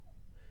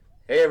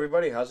Hey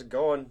everybody, how's it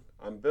going?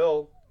 I'm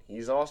Bill.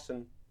 He's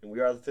Austin, and we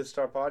are the Fifth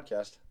Star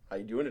Podcast. How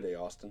you doing today,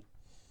 Austin?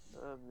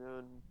 I'm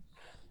doing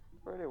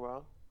pretty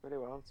well. Pretty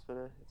well. It's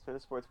been a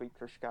sports week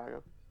for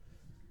Chicago.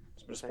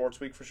 It's been a I think sports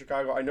week for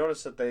Chicago. I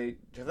noticed that they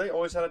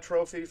always had a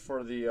trophy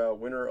for the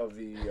winner of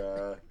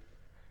it's.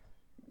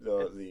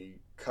 the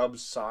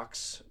Cubs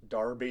Sox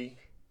Derby.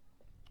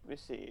 Let me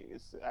see.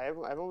 I've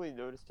only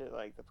noticed it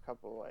like a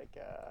couple like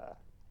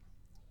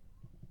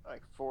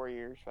 4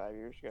 years, 5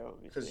 years ago.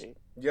 Let me Because see.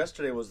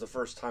 yesterday was the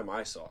first time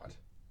I saw it.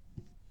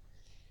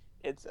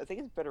 I think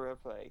it's been around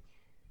for like.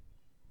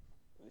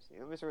 Let me see.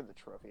 Let me see where the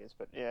trophy is.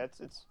 But yeah,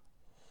 it's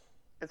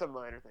a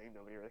minor thing.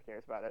 Nobody really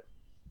cares about it.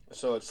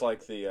 So it's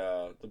like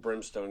the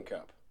Brimstone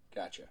Cup.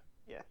 Gotcha.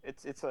 Yeah,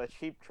 it's a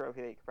cheap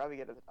trophy that you could probably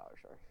get at the dollar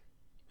store.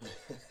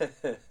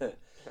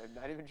 I'm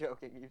not even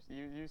joking.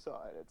 You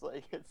saw it. It's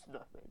like it's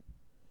nothing.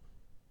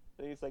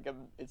 I think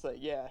it's like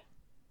yeah.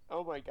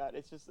 Oh my god!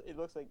 It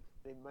looks like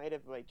they might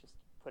have like just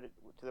put it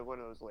to one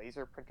of those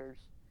laser printers.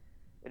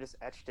 They just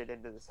etched it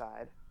into the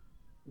side.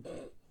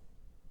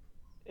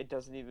 It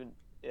doesn't even.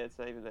 It's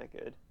not even that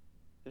good.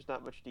 There's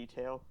not much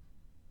detail.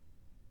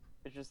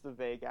 It's just the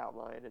vague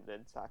outline and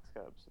then Sox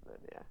Cubs and then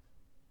yeah.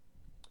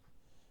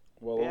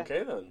 Well, But yeah,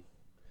 okay then.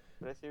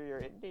 but I see your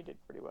Indy did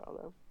pretty well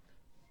though.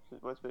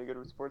 It must have been a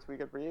good sports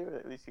weekend for you.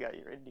 At least you got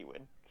your Indy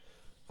win.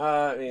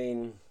 I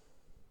mean,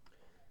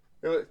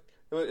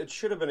 it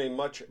should have been a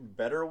much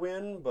better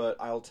win, but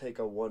I'll take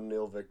a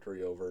 1-0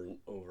 victory over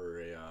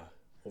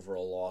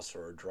a loss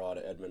or a draw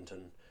to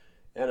Edmonton,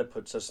 and it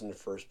puts us in the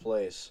first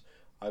place.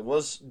 I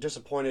was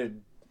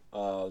disappointed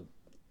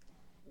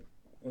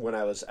when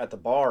I was at the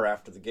bar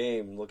after the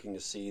game, looking to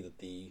see that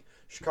the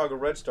Chicago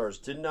Red Stars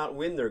did not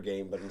win their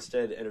game, but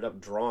instead ended up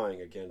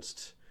drawing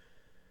against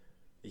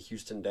the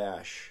Houston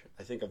Dash.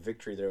 I think a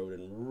victory there would have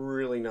been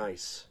really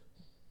nice,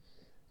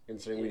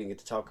 considering we Yeah, didn't get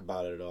to talk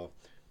about it at all.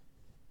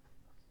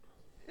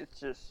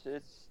 it's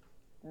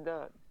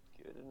not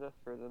good enough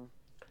for them.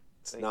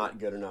 It's Like not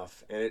good it's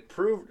enough, and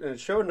it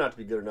showed not to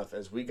be good enough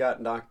as we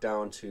got knocked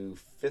down to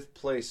fifth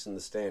place in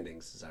the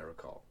standings, as I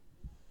recall.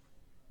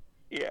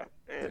 Yeah,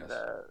 and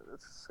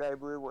Yes. Sky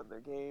Blue won their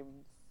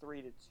game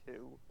 3-2.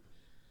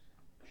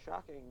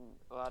 Shocking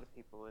a lot of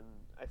people, and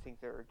I think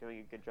they're doing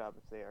a good job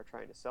if they are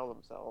trying to sell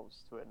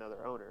themselves to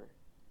another owner,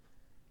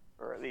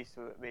 or at least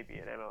to maybe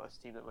an MLS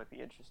team that might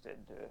be interested.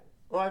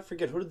 Well, I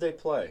forget, who did they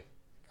play?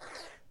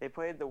 They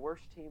played the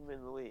worst team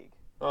in the league,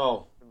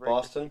 Oh, the Breakers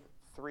Boston. team,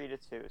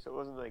 3-2. So it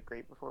wasn't like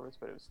great performance,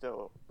 but it was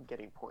still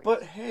getting But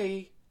points.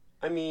 hey,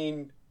 I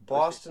mean, At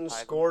least they Boston tied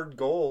them. scored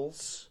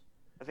goals.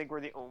 I think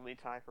we're the only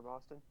tie for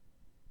Boston,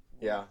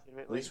 Yeah,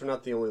 at least legitimately. we're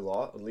not the only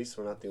law. At least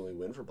we're not the only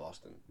win for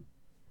Boston.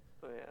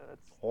 So yeah,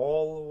 that's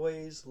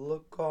Always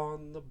look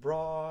on the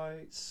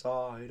bright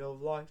side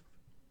of life.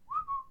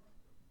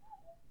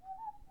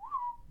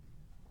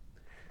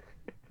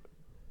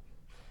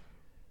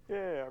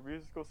 yeah. Our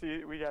musical.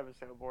 See, we have a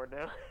soundboard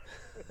now.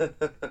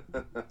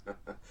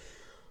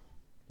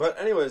 But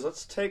anyways,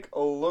 let's take a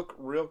look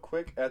real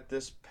quick at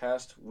this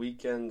past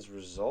weekend's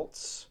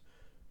results,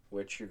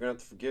 which you're going to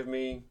have to forgive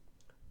me.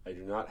 I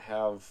do not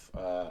have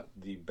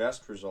the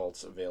best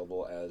results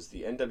available as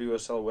the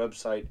NWSL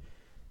website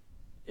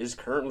is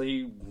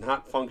currently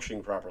not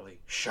functioning properly.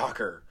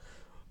 Shocker.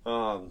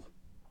 Um,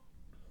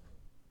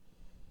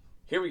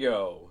 Here we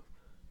go.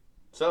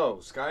 So,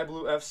 Sky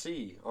Blue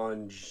FC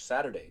on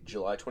Saturday,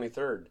 July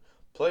 23rd,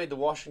 played the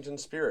Washington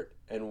Spirit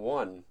and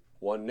won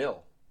 1-0.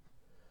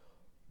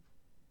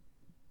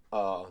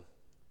 Uh,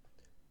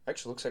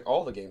 Actually, looks like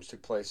all the games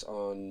took place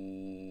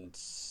on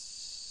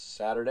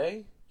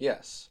Saturday.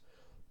 Yes.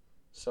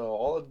 So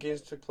all the games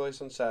took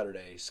place on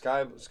Saturday.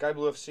 Sky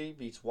Blue FC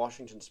beats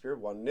Washington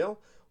Spirit 1-0.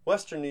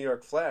 Western New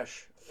York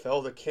Flash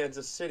fell to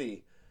Kansas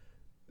City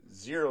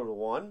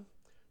 0-1.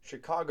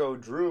 Chicago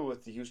drew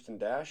with the Houston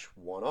Dash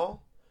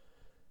 1-all.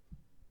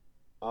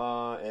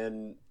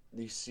 And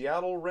the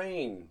Seattle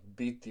Reign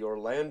beat the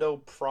Orlando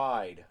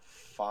Pride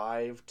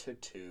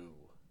 5-2.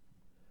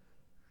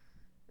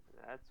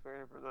 That's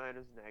where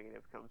Orlando's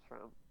negative comes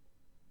from.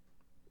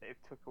 They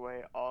took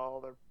away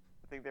all their.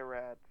 I think they were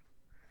at.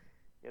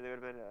 Yeah, they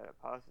would have been at a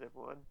positive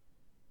one,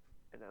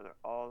 and now they're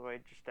all the way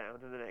just down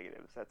to the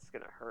negatives. That's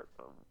gonna hurt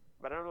them.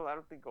 But I don't know. I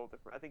don't think goal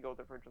difference. I think goal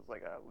differential is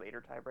like a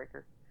later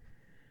tiebreaker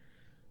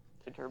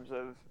in terms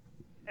of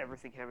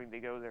everything having to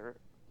go there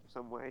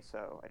some way.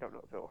 So I don't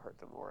know if it'll hurt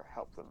them or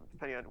help them,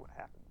 depending on what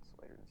happens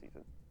later in the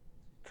season.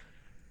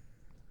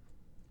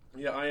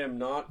 Yeah, I am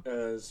not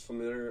as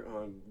familiar.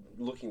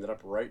 Looking that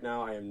up right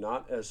now, I am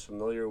not as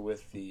familiar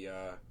with the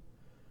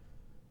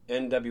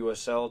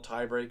NWSL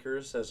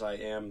tiebreakers as I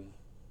am.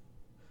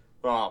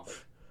 Well,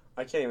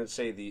 I can't even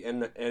say the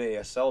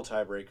NASL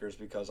tiebreakers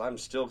because I'm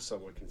still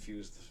somewhat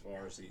confused as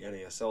far as the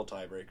NASL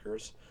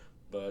tiebreakers.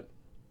 But,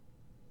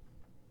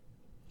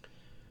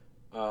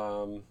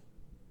 um,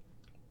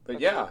 but Okay,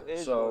 it yeah.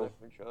 is goal So,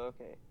 differential.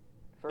 Okay,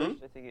 hmm?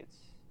 first I think it's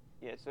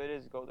yeah. So it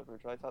is goal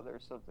differential. I thought there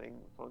was something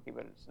funky,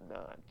 but it's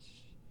not.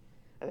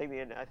 I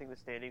think the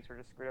standings were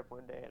just screwed up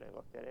one day, and I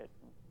looked at it.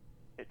 And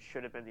it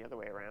should have been the other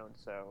way around.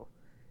 So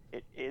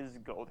it is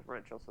goal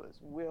differential, so this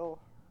will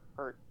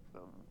hurt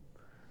them.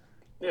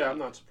 Yeah, I'm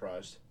not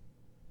surprised.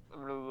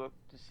 I'm gonna look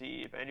to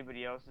see if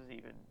anybody else is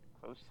even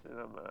close to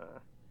them.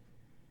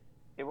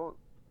 It won't.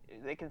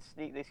 They can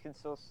sneak. They can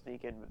still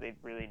sneak in, but they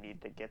really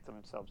need to get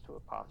themselves to a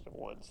positive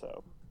one.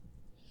 So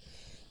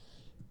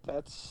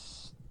they're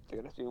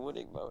gonna have to be in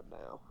winning mode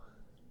now.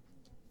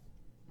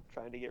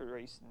 Trying to get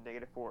race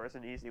 -4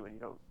 isn't easy when you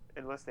don't,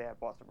 unless they have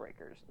Boston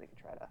Breakers. They can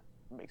try to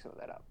make some of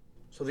that up.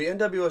 So the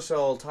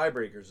NWSL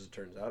tiebreakers, as it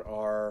turns out,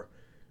 are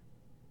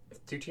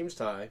if two teams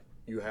tie.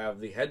 You have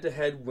the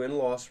head-to-head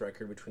win-loss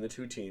record between the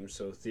two teams.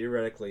 So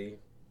theoretically,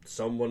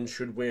 someone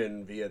should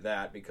win via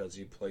that because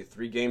you play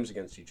 3 games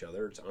against each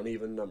other. It's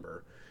uneven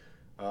number.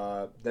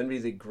 Then be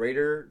the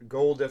greater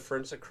goal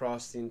difference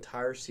across the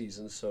entire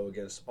season. So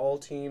against all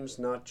teams,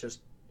 not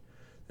just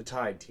the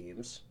tied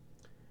teams.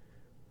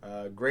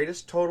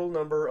 Greatest total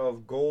number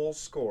of goals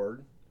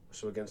scored.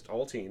 So against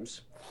all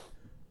teams.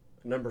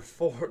 Number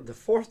 4, the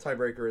fourth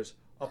tiebreaker is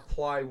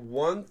apply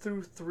 1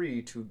 through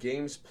 3 to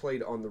games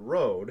played on the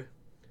road.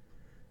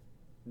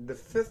 The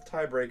 5th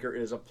tiebreaker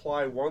is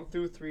apply 1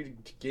 through 3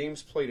 to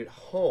games played at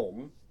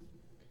home.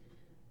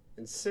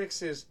 And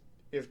 6 is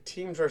if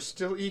teams are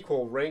still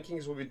equal,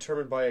 rankings will be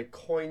determined by a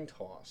coin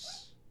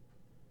toss.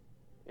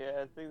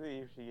 Yeah, I think they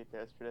usually get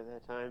desperate at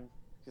that time.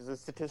 Because the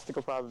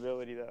statistical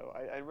probability, though,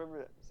 I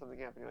remember something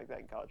happening like that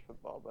in college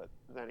football, but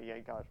then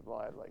again, college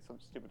football had like some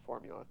stupid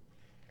formula.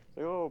 It's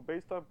like, oh,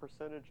 based on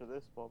percentage of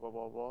this, blah blah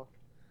blah blah.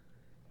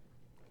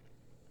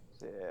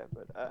 So, yeah,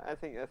 but I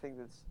think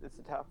it's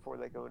the top 4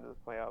 that go into the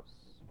playoffs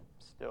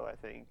still. I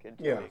think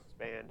until they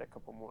expand a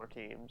couple more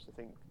teams. I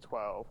think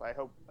 12. I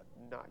hope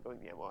not going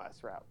the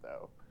MLS route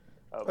though.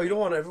 Oh, you don't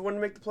want everyone to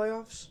make the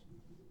playoffs?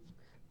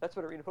 That's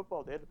what Arena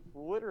Football did.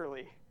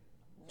 Literally,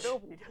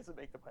 nobody doesn't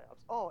make the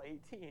playoffs. All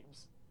 8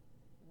 teams.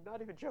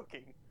 Not even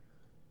joking.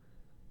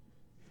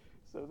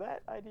 So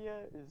that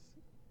idea is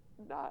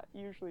not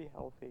usually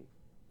healthy.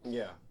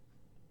 Yeah.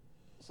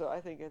 So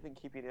I think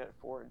keeping it at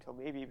 4 until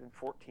maybe even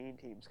 14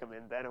 teams come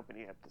in, then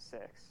opening it up to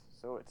 6.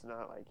 So it's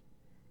not like,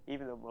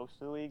 even though most of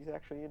the leagues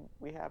actually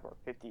we have are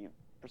 50%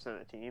 of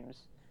the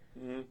teams,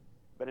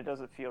 but it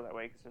doesn't feel that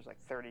way because there's like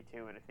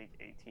 32 and I think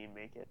 18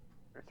 make it,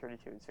 or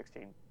 32 and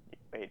 16.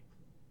 Wait,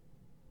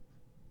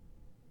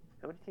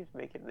 how many teams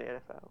make it in the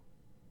NFL?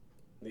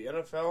 The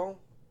NFL?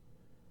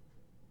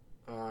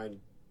 It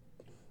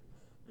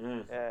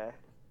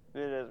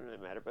doesn't really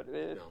matter, but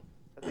no.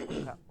 I think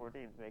the top 4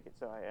 teams make it.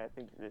 So I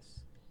think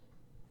this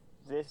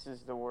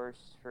is the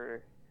worst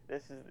for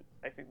this is.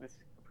 I think this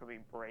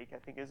upcoming break. I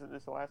think isn't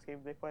this the last game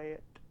they play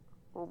at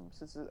home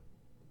since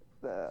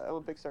the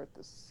Olympics start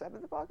the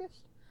 7th of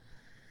August,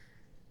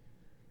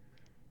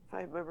 if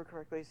I remember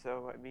correctly.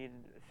 So I mean,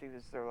 I think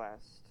this is their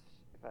last.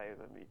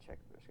 Let me check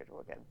their schedule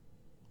again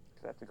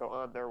because I have to go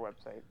on their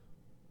website.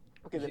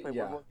 Okay, they play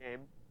one more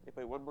game. They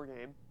play one more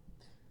game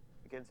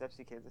against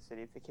FC Kansas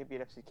City. If they can't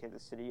beat FC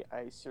Kansas City,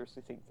 I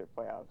seriously think their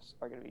playoffs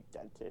are going to be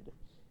dented.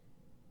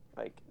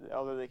 Like,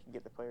 although they can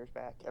get the players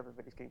back,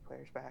 everybody's getting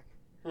players back.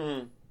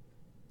 Mm-hmm.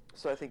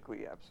 So I think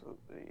we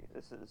absolutely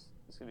this is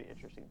going to be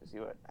interesting to see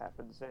what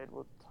happens, and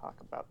we'll talk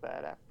about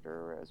that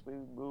after as we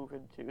move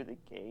into the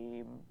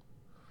game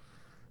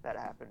that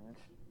happened.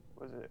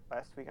 Was it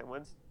last week on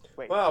Wednesday?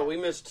 Wait. Well, we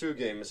missed 2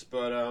 games,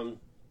 but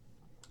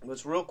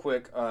let's real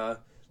quick.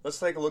 Let's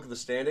take a look at the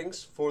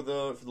standings for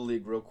the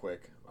league real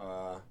quick.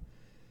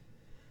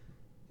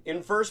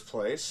 In first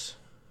place,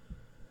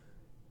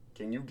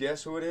 can you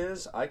guess who it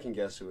is? I can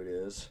guess who it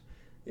is.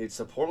 It's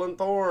the Portland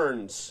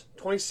Thorns.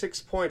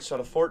 26 points out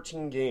of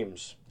 14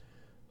 games.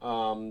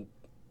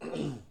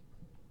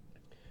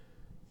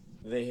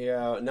 They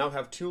now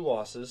have 2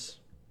 losses,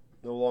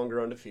 no longer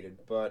undefeated,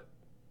 but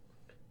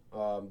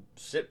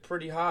sit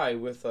pretty high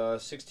with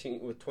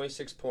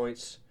 26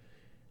 points.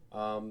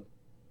 The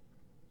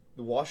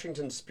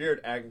Washington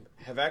Spirit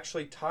have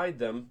actually tied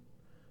them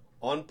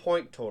on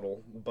point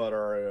total, but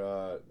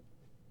are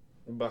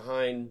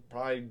behind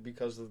probably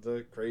because of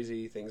the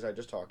crazy things I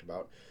just talked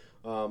about.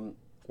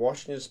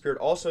 Washington Spirit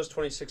also has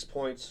 26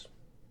 points.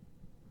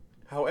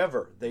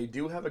 However, they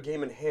do have a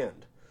game in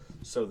hand,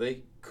 so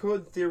they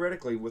could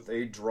theoretically, with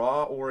a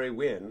draw or a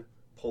win,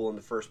 pull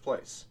into first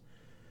place.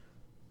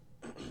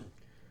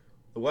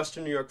 The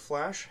Western New York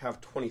Flash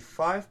have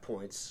 25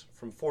 points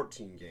from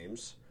 14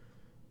 games.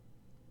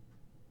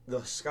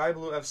 The Sky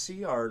Blue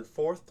FC are in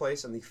 4th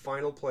place in the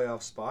final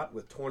playoff spot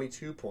with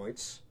 22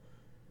 points.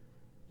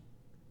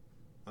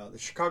 The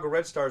Chicago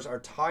Red Stars are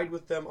tied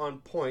with them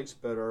on points,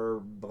 but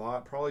are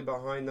probably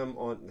behind them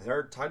on.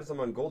 They're tied with them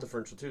on goal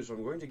differential too. So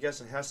I'm going to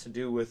guess it has to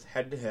do with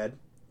head-to-head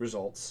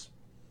results,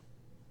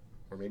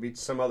 or maybe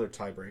it's some other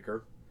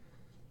tiebreaker,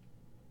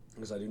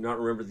 because I do not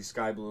remember the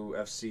Sky Blue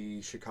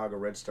FC Chicago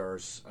Red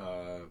Stars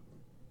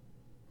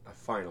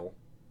final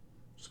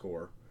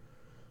score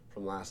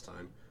from last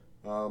time.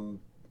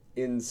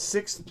 In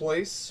 6th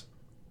place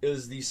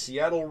is the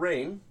Seattle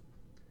Reign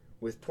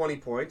with 20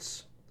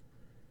 points.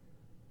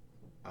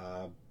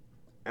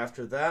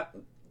 After that,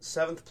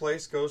 7th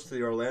place goes to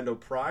the Orlando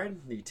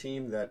Pride, the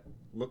team that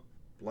looked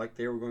like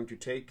they were going to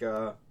take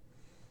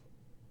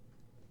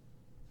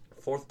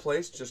Fourth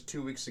place just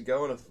 2 weeks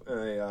ago in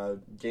a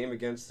game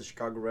against the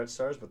Chicago Red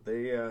Stars, but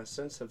they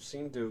since have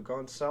seemed to have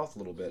gone south a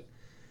little bit.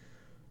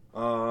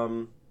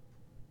 Um,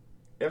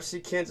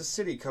 FC Kansas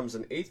City comes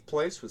in 8th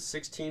place with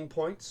 16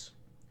 points.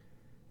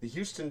 The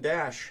Houston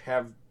Dash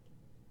have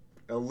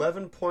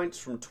 11 points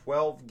from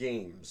 12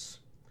 games.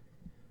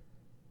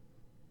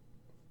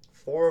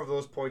 4 of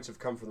those points have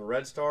come from the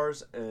Red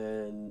Stars,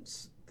 and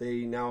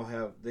they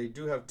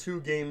do have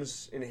 2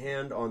 games in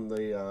hand on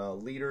the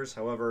leaders.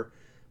 However,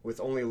 with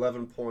only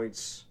 11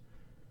 points,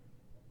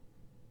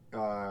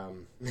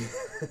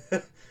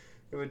 it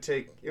would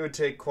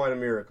take quite a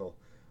miracle.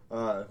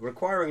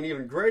 Requiring an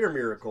even greater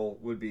miracle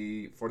would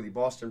be for the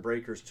Boston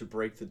Breakers to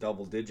break the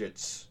double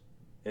digits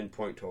in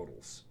point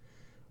totals.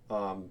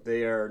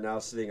 They are now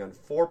sitting on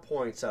 4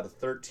 points out of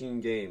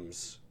 13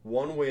 games.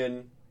 1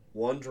 win,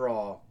 1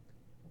 draw,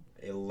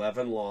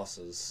 11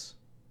 losses,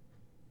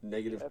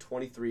 negative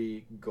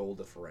 23 goal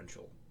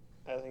differential.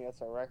 I think that's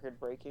a record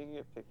breaking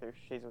if their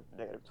stays with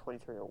negative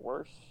 23 or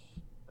worse.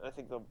 I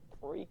think they'll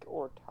break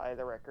or tie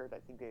the record. I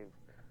think they've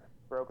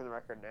broken the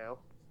record now.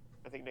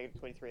 I think negative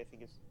 23 I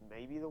think is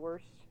maybe the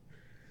worst.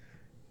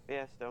 But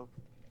yeah, still.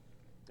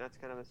 That's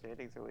kind of the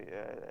standings that we,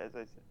 as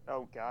I said.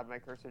 Oh god, my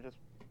cursor just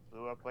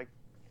blew up like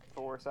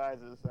 4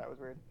 sizes. That was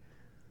weird.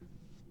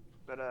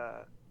 But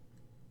I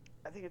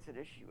think it's an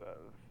issue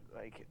of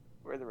like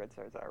where the Red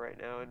Stars are right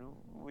now, and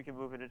we can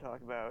move in and talk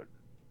about,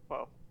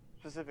 well,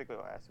 specifically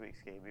last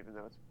week's game, even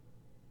though it's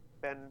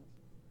been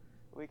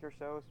a week or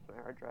so. So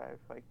my hard drive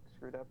like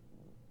screwed up.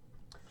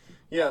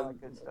 Yeah, all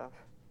that good stuff.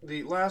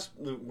 We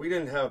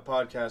didn't have a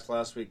podcast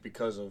last week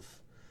because of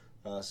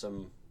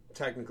some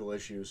technical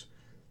issues.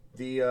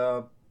 The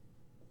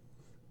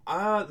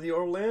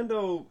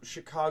Orlando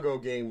Chicago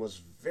game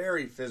was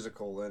very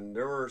physical, and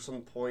there were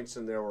some points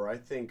in there where I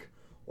think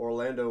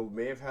Orlando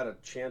may have had a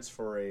chance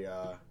for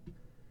a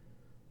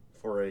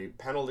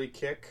penalty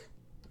kick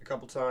a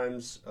couple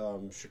times.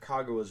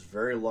 Chicago was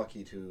very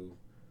lucky to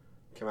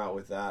come out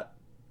with a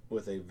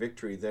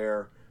victory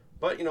there.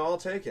 But I'll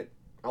take it.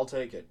 Yeah,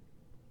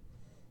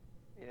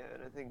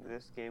 and I think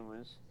this game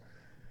was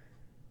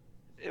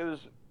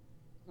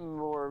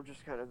more of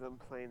just kind of them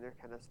playing their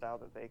kind of style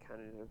that they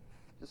kind of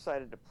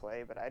decided to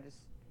play. But I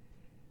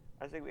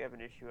think we have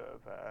an issue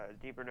of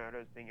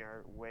DiBernardo's being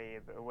our way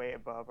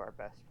above our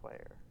best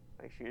player.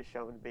 Like, she was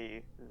shown to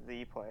be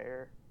the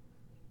player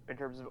in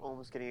terms of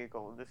almost getting a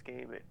goal in this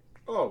game. It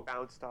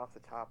bounced off the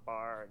top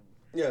bar. And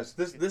yes,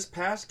 this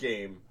past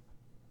game,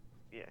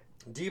 yeah,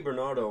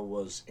 DiBernardo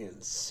was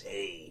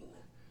insane.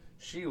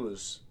 She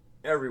was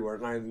everywhere,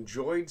 and I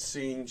enjoyed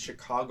seeing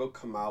Chicago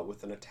come out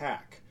with an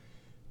attack.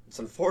 It's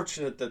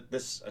unfortunate that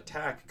this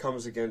attack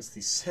comes against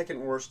the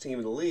second worst team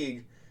in the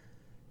league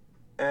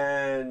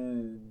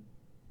and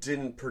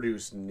didn't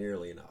produce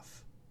nearly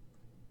enough.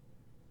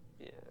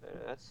 Yeah,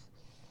 it's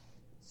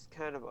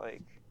kind of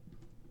like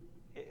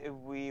it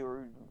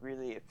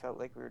felt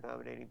like we were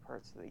dominating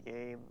parts of the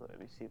game. Let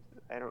me see.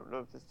 I don't know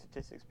if the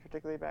statistics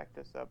particularly back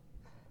this up,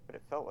 but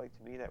it felt like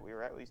to me that we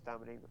were at least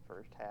dominating the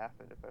first half.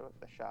 And if I look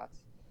at the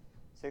shots,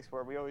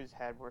 6-4, we always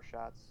had more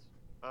shots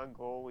on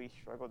goal. We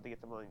struggled to get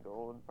them on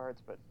goal in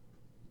parts, but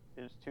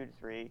it was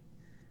 2-3,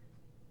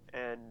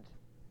 and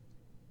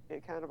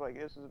it kind of like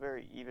this was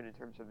very even in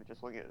terms of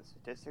just looking at the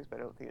statistics. But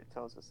I don't think it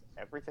tells us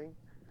everything,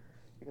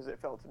 because it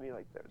felt to me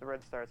like the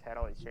Red Stars had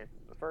all these chances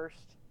in the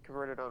first,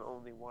 converted on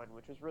only one,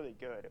 which was really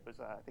good. It was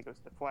I think it was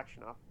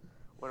deflection off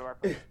one of our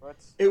players'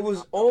 foots. It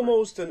was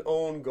almost an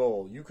own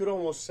goal. You could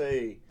almost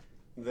say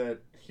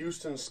that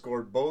Houston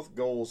scored both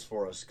goals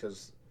for us,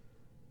 because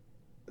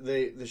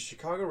the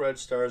Chicago Red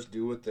Stars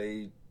do what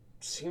they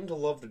seem to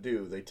love to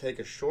do. They take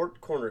a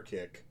short corner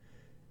kick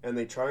and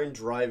they try and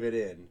drive it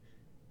in.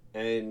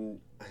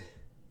 And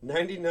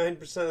 99%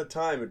 of the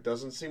time it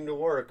doesn't seem to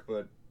work,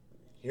 but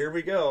here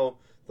we go.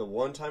 The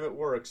one time it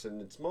works,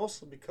 and it's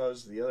mostly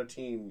because the other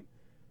team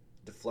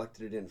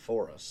deflected it in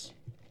for us.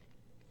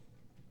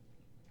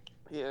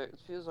 Yeah, it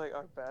feels like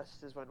our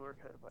best is when we're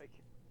kind of like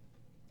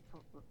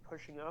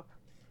pushing up,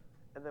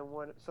 and then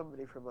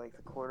somebody from like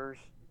the corners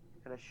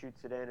kind of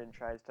shoots it in and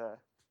tries to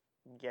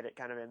get it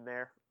kind of in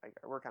there. Like,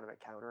 we're kind of a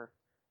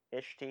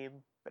counter-ish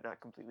team, but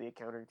not completely a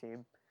counter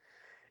team.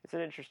 It's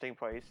an interesting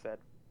place that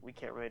we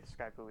can't really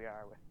describe who we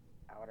are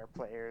without our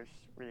players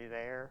really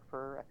there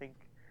for, I think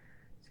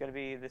it's going to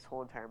be this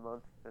whole entire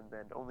month, and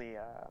then only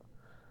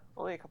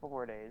a couple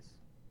more days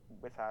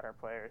without our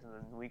players, and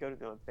then we go to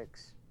the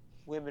Olympics.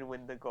 Women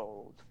win the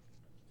gold.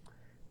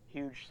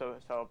 Huge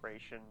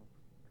celebration.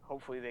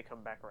 Hopefully they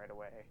come back right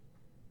away.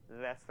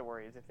 That's the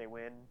worry, is if they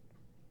win,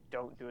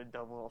 don't do a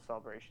dumb little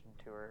celebration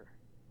tour,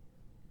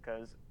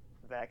 because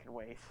that can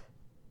wait.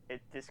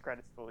 It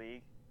discredits the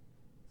league.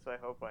 So I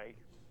hope like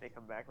they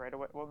come back right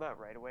away. Well, not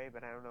right away,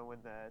 but I don't know when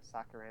the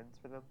soccer ends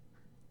for them,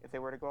 if they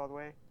were to go all the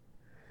way.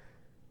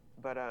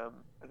 But I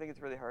think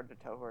it's really hard to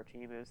tell who our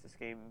team is. This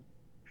game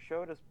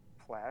showed us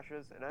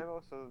flashes, and I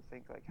also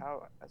think like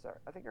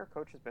I think our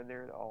coach has been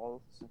there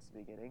all since the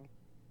beginning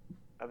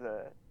of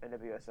the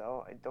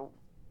NWSL. I don't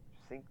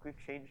think we've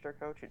changed our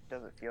coach. It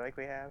doesn't feel like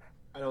we have.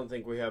 I don't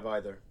think we have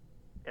either.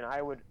 And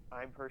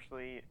I'm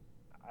personally,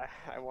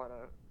 I want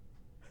to,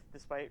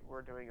 despite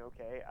we're doing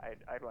okay,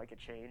 I'd like a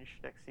change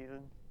next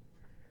season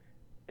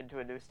into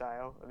a new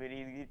style. I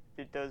mean,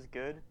 it does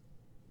good,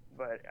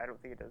 but I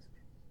don't think it does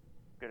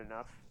good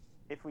enough.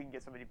 If we can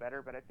get somebody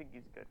better, but I think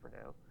he's good for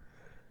now.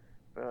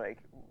 But like,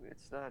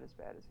 it's not as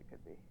bad as it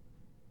could be.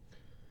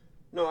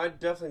 No, I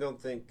definitely don't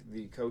think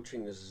the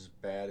coaching is as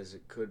bad as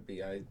it could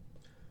be.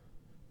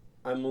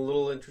 I'm a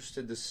little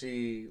interested to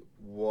see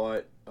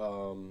what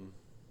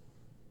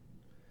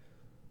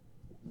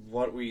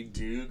we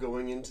do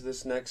going into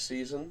this next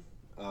season.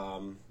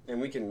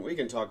 And we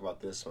can talk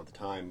about this at the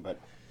time, but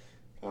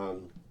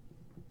um,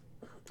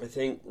 I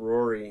think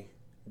Rory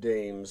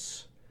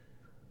Dames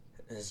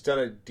has done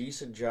a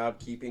decent job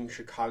keeping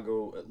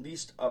Chicago at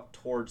least up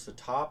towards the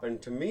top,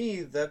 and to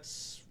me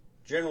that's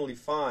generally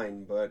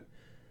fine. But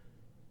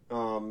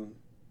um,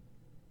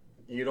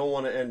 you don't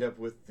want to end up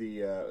with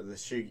the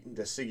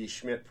Siggy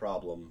Schmidt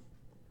problem,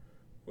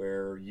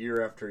 where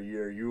year after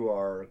year you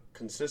are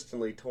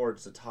consistently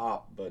towards the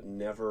top but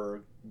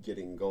never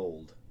getting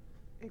gold.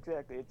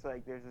 Exactly. It's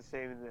like there's a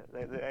saying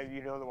that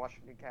you know the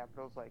Washington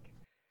Capitals, like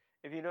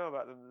if you know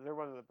about them, they're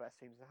one of the best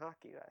teams in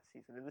hockey last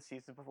season, and the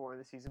season before,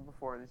 and the season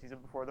before, and the season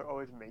before. They're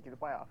always making the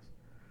playoffs.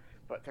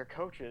 But their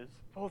coaches,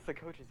 both the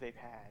coaches they've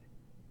had,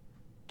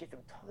 get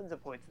them tons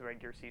of points in the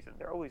regular season.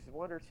 They're always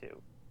one or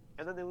two,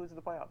 and then they lose in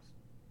the playoffs.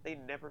 They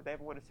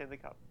haven't won a Stanley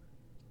Cup.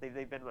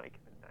 They've been like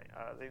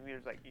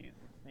there's like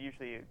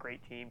usually a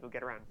great team who'll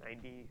get around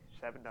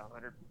 97 to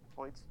 100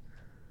 points.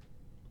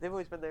 They've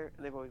always been there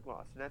and they've always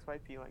lost, and that's why I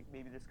feel like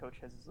maybe this coach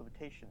has his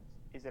limitations.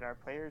 Is it our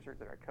players or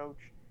is it our coach?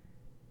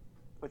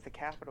 With the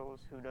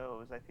Capitals, who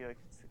knows? I feel like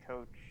it's the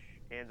coach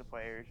and the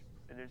players,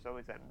 and there's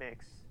always that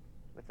mix.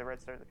 With the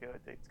Red Stars, I feel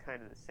like it's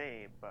kind of the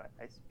same, but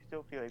I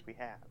still feel like we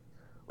have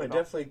I with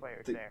all the definitely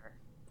players th- there.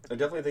 I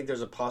definitely think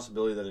there's a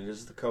possibility that it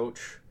is the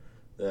coach,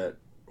 that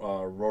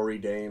Rory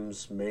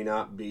Dames may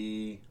not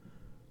be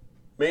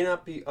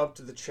up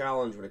to the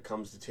challenge when it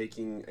comes to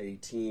taking a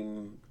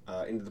team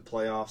into the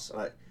playoffs.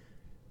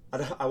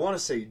 I want to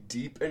say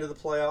deep into the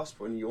playoffs,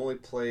 but when you only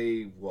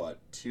play what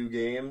 2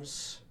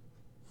 games,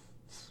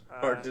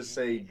 hard to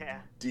say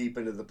Yeah, deep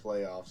into the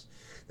playoffs.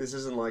 This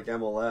isn't like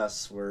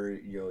MLS where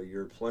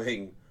you're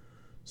playing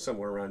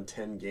somewhere around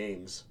 10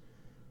 games.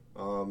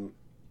 Um,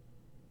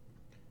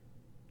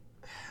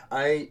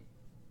 I,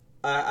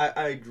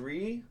 I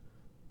agree.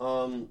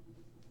 Um,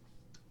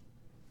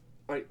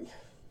 I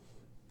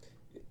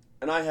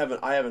I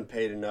haven't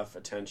paid enough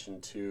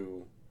attention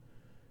to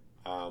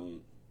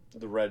um,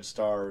 the Red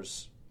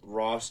Stars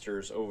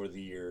rosters over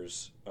the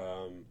years.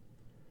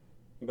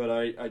 But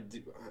I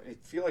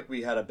feel like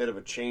we had a bit of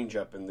a change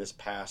up in this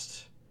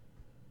past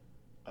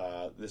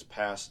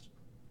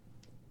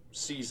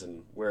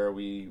season where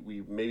we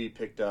maybe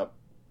picked up,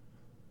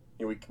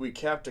 we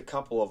kept a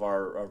couple of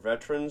our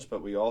veterans,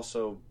 but we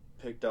also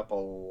picked up a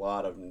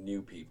lot of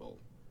new people.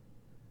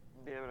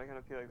 yeah, but I kind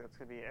of feel like that's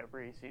gonna be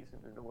every season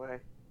in a way.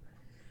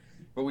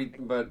 But we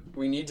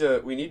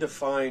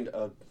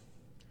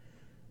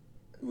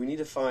need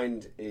to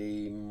find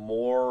a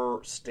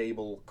more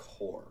stable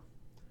core.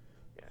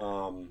 Yeah,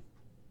 Um,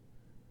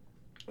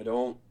 I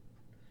don't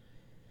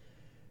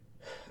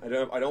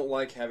I don't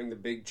like having the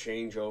big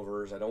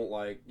changeovers. I don't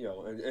like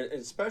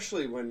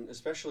and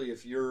especially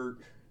if you're,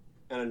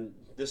 and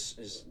this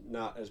is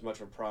not as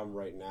much of a problem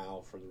right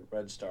now for the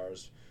Red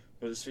Stars,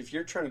 but if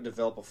you're trying to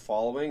develop a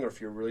following, or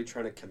if you're really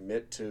trying to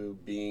commit to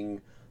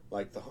being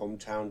like the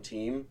hometown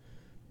team,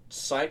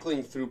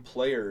 cycling through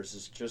players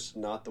is just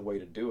not the way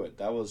to do it.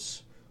 That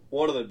was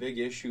one of the big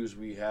issues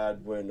we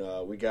had when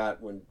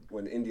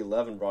Indy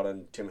 11 brought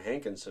in Tim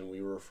Hankinson.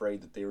 We were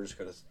afraid that they were just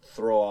going to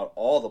throw out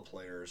all the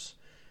players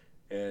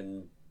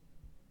and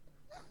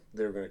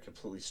they were going to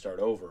completely start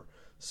over.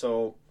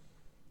 So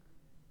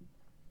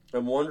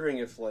I'm wondering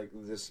if like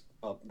this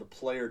the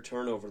player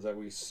turnover that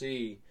we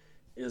see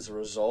is a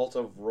result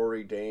of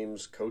Rory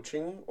Dame's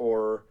coaching,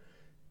 or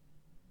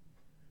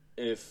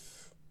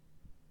if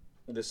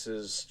this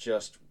is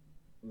just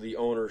the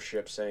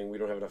ownership saying we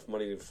don't have enough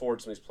money to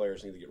afford some of these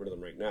players, need to get rid of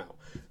them right now.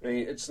 I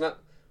mean, it's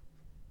not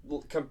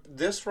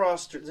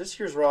this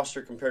year's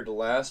roster compared to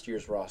last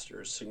year's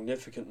roster is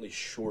significantly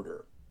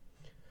shorter.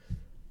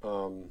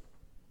 Um,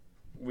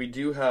 we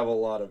do have a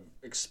lot of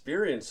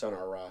experience on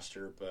our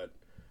roster, but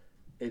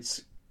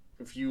it's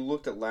if you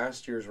looked at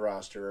last year's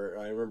roster,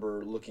 I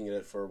remember looking at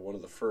it for one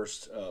of the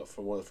first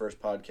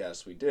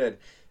podcasts we did,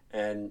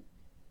 and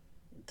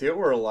there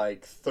were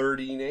like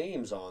 30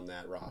 names on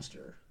that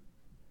roster.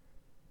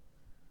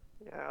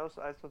 yeah.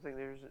 I still think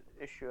there's an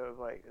issue of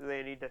like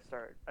they need to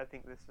start. I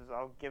think this is.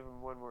 I'll give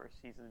them one more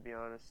season to be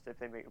honest. If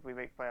we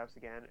make playoffs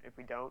again, if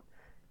we don't,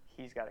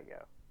 he's got to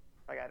go.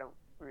 Like I don't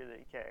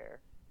really care.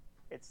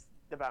 It's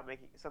about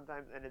making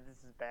sometimes, and this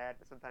is bad,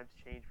 but sometimes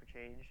change for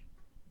change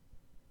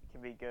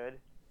can be good.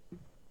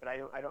 But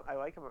I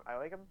like him. I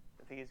like him.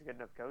 I think he's a good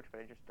enough coach,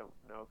 but I just don't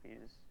know if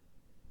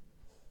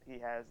he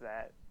has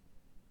that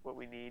what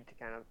we need to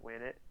kind of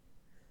win it.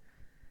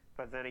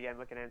 But then again,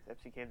 looking at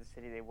FC Kansas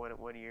City, they won it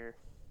one year.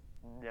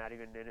 not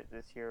even in it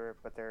this year.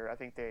 But I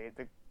think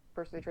the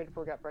person they traded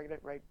for got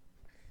pregnant, right?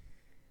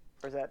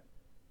 Or is that?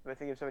 Am I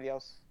thinking of somebody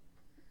else?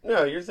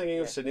 No, you're thinking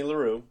of Yeah, Sydney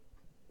LaRue.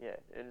 yeah.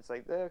 And it's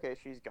like, okay,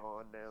 she's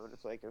gone now, and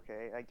it's like,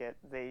 okay, I get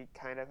they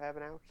kind of have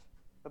an out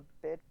a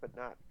bit, but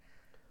not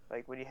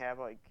like when you have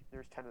like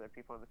there's 10 other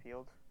people on the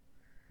field.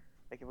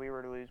 Like if we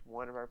were to lose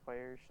one of our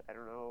players, I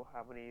don't know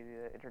how many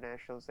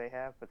internationals they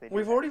have, but they do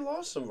We've have. already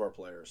lost some of our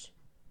players.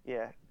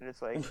 Yeah, and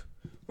it's like,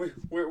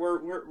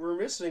 We're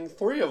missing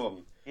 3 of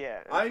them.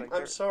 yeah, and it's like I'm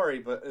they're sorry,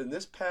 but in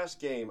this past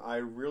game, I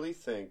really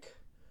think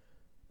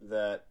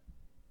that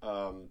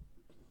um,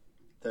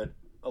 that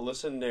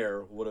Alyssa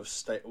Nair would have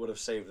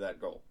saved that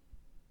goal.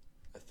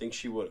 I think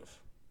she would have.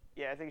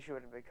 yeah, I think she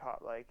would have been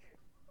caught like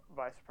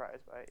by surprise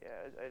by it.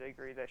 Yeah, I'd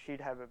agree that she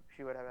would have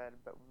had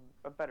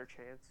a better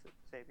chance at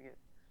saving it.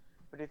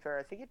 But to be fair,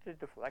 I think it did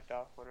deflect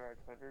off one of our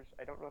defenders.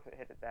 I don't know if it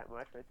hit it that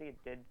much, but I think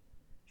it did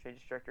change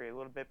trajectory a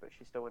little bit. But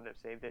she still wouldn't have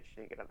saved it. She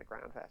didn't get on the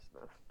ground fast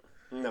enough.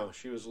 No,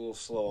 she was a little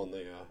slow on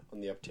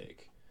the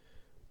uptake.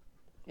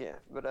 Yeah,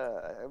 but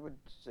I would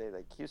say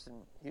like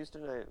Houston,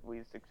 we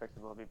expect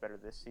them all to be better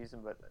this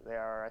season, but they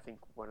are, I think,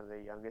 one of the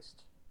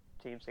youngest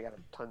teams. They got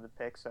a ton of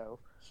picks, so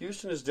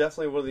Houston is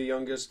definitely one of the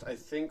youngest. I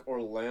think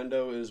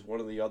Orlando is one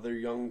of the other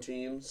young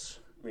teams.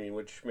 I mean,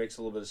 which makes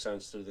a little bit of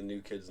sense. They're the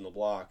new kids in the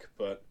block,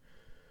 but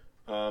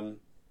um,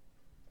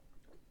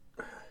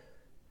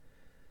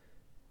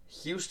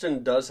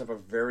 Houston does have a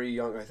very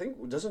young. I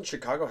think doesn't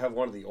Chicago have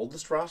one of the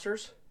oldest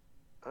rosters?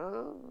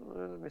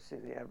 let me see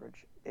the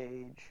average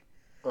age.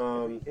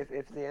 Um, If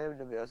the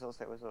NWSL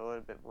site was a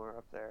little bit more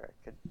up there,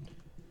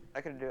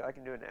 I can do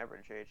an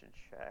average age and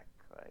check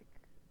like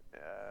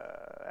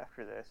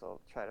after this.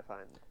 I'll try to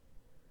find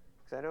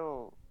because I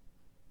know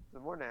the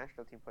more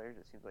national team players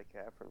it seems like you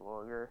have for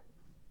longer,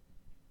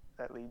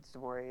 that leads to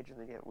more age, and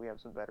then yeah, we have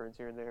some veterans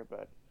here and there,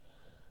 but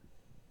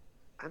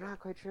I'm not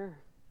quite sure.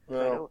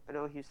 Because well, I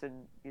know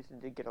Houston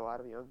did get a lot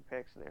of young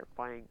picks, and they're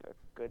playing a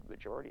good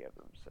majority of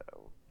them.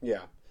 So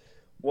yeah.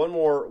 One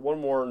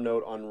more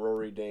note on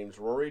Rory Dames.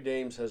 Rory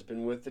Dames has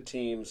been with the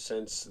team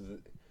since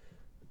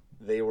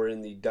they were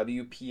in the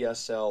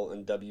WPSL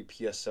and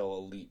WPSL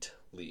Elite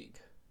League.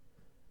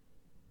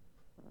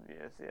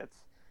 yeah, see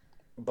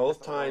Both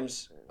that's a long.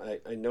 times,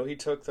 I know he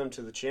took them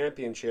to the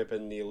championship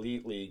in the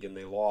Elite League, and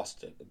they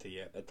lost it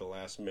at the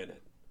last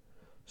minute.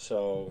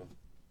 So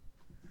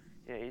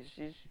Yeah,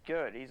 he's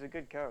good. He's a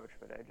good coach,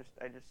 but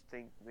I just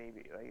think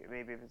maybe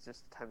if it's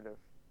just time to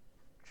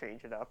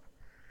change it up.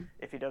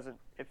 If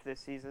this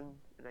season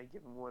and I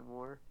give him one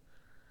more,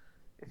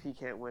 if he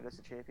can't win us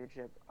a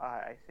championship,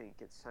 I think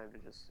it's time to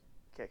just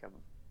kick him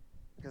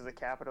because the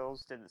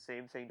Capitals did the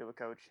same thing to a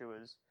coach who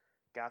was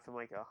got them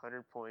like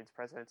 100 points,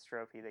 President's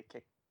Trophy. They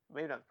kicked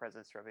maybe not the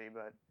President's Trophy,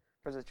 but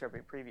President's Trophy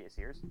in previous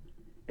years.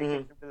 They mhm.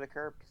 kicked him to the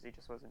curb because he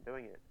just wasn't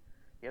doing it.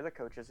 The other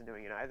coach isn't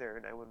doing it either,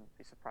 and I wouldn't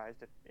be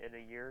surprised if in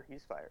a year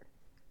he's fired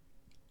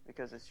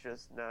because it's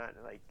just not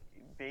like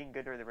being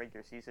good during the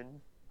regular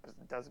season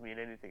doesn't mean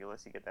anything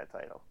unless you get that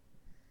title.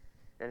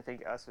 And I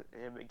think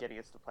him getting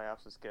us to the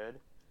playoffs was good,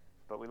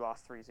 but we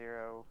lost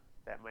 3-0.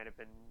 That might have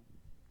been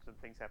some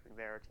things happening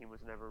there. Our team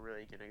was never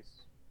really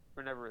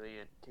we're never really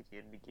kicking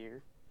into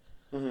gear.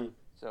 Mhm.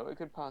 So it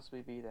could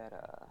possibly be that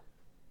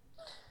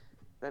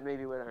that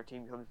maybe when our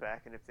team comes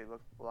back and if they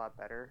look a lot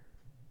better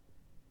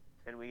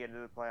and we get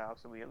into the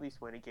playoffs and we at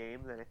least win a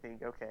game, then I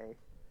think okay,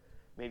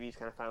 maybe he's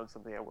kind of found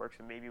something that works,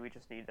 and maybe we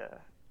just need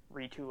to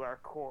retool our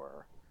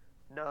core,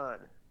 non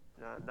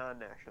non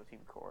national team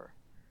core,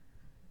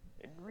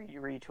 and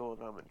retool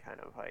them and kind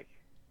of like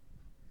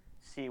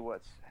see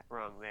what's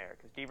wrong there.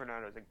 Because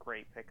DiBernardo is a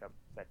great pickup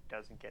that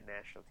doesn't get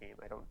national team.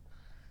 I don't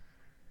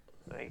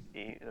like.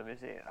 Let me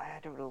see. I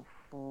don't know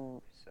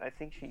who. I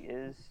think she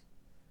is.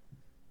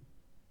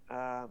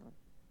 Um,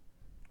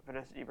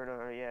 Vanessa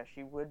DiBernardo. Yeah,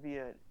 she would be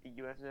a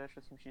U.S.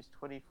 national team. She's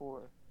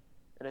 24,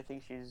 and I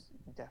think she's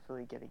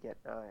definitely gonna get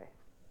an eye.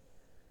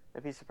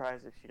 I'd be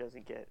surprised if she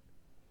doesn't get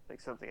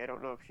like something. I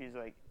don't know if she's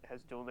like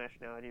has dual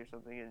nationality or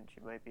something, and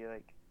she might be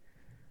like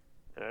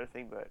another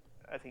thing. But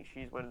I think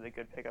she's one of the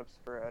good pickups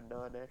for a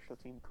non-national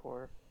team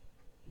core.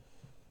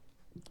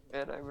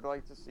 And I would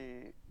like to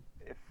see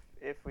if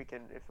if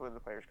when the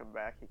players come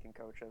back, he can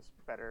coach us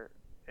better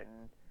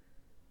and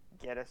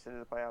get us into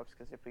the playoffs.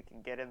 Because if we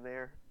can get in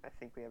there, I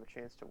think we have a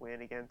chance to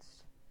win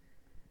against.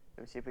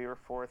 Let me see. If we were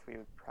fourth, we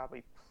would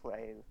probably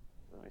play.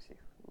 Let me see.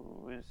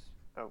 Who's?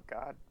 Oh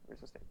God,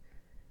 where's this name?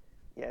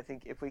 Yeah, I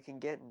think if we can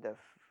get into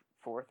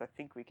fourth, I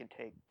think we can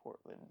take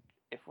Portland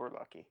if we're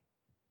lucky.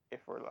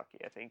 If we're lucky,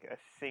 I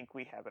think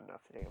we have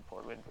enough to take on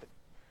Portland. But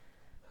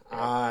yeah,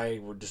 I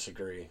would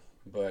disagree,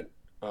 but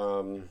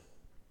um,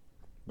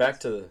 back it's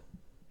to the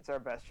it's our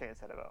best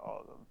chance out of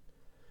all of them.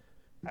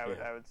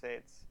 yeah, I would say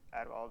it's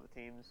out of all the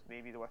teams,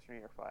 maybe the Western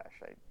New York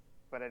Flash.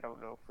 But I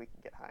don't know if we can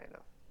get high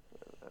enough.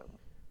 Um,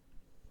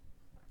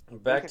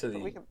 back to the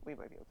we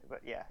might be able to.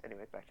 But yeah,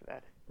 anyways, back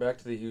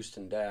to the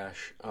Houston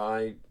Dash.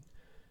 I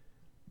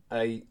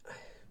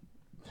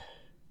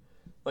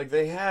like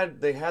they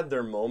had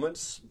their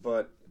moments,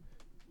 but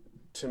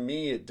to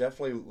me, it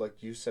definitely,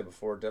 like you said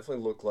before, it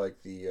definitely looked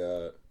like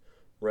the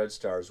Red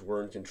Stars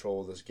were in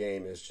control of this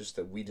game. It's just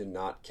that we did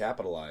not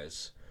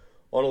capitalize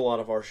on a lot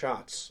of our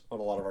shots, on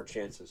a lot of our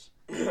chances,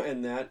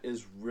 and that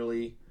is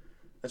really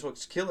that's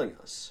what's killing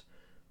us.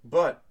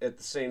 But at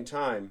the same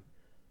time,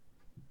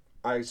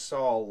 I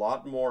saw a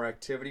lot more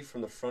activity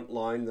from the front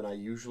line than I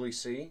usually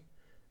see,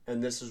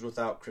 and this is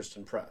without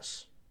Kristen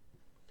Press.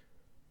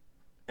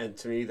 And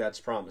to me, that's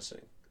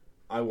promising.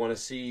 I want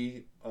to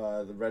see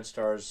the Red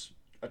Stars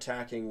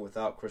attacking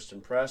without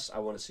Kristen Press. I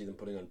want to see them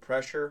putting on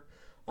pressure.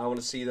 I want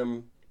to see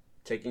them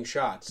taking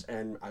shots,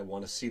 and I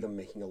want to see them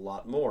making a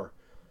lot more.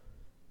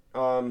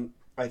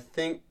 I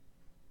think,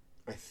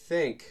 I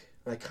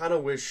kind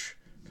of wish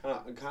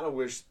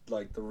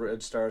like the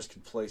Red Stars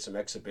could play some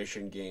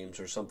exhibition games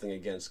or something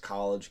against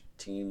college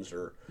teams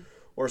or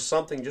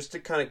something just to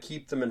kind of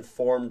keep them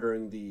informed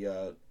during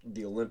the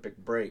Olympic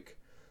break,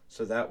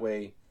 so that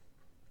way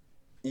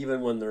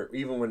even when they're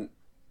even when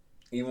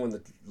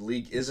the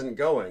league isn't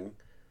going,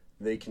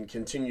 they can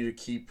continue to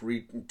keep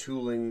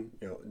retooling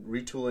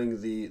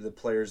the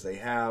players they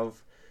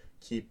have,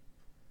 keep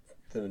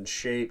them in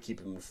shape, keep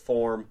them in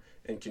form,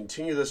 and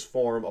continue this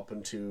form up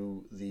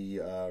into the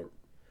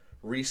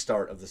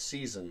restart of the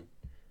season.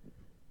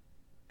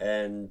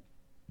 And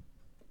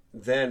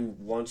then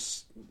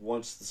once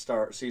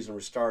the season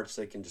restarts,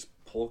 they can just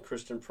pull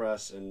Kristen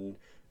Press and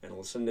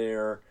listen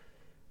there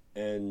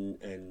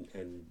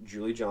and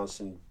Julie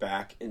Johnson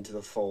back into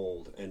the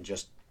fold and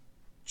just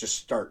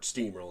start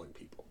steamrolling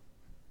people.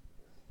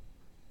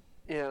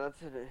 Yeah,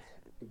 that's it.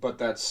 But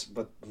that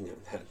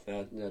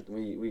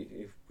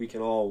we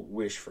can all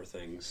wish for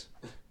things.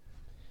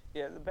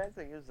 Yeah, the bad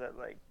thing is that,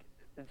 like,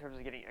 in terms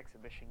of getting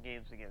exhibition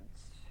games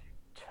against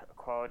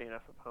quality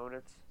enough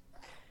opponents,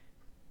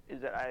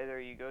 is that either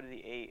you go to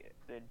the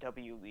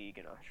W League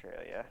in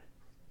Australia,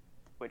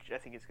 which I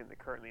think is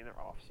currently in their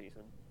off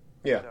season.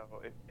 Yeah.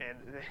 So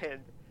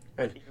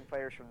And even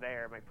players from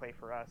there might play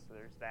for us, so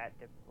there's that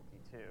difficulty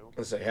too.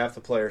 let's say half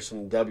the players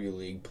from the W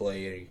League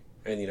play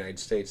in the United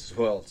States as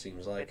well. It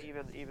seems like.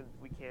 And even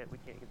we can't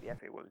get the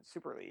FA Women's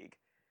Super League,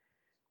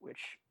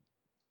 which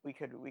we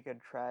could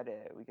try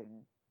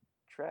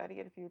to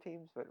get a few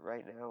teams, but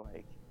right now,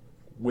 like,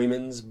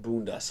 Women's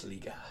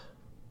Bundesliga.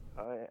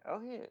 oh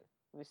yeah,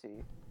 let me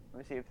see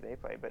if they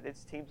play. But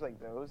it's teams like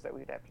those that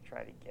we'd have to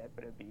try to get,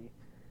 but it'd be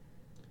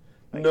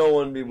like, No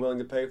one would be willing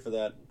to pay for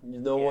that.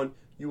 No yeah. one.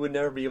 You would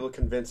never be able to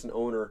convince an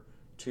owner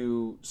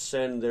to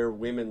send their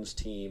women's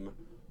team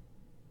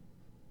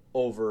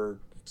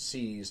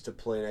overseas to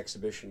play an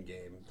exhibition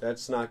game.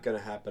 That's not going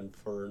to happen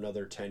for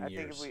another 10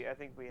 years. I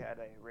think we had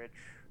a rich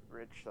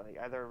like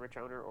either a rich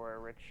owner or a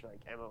rich like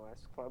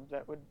MLS club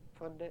that would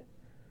fund it,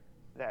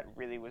 that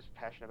really was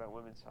passionate about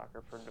women's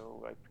soccer for no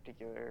like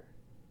particular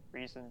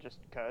reason, just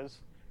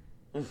because.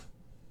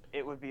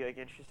 It would be like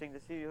interesting to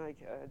see like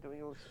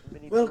doing a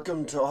mini.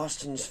 Welcome to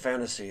Austin's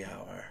Fantasy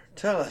Hour.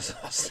 Tell us,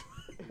 Austin.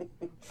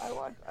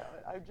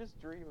 I just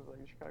dream of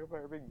like Chicago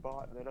Fire being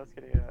bought and then us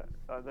getting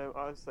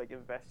us like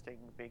investing,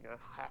 being a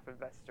half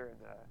investor in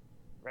the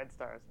Red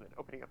Stars, and then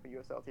opening up a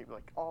USL team,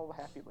 like all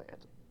happy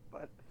land.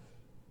 But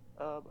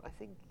I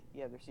think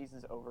their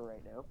season's over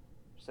right now,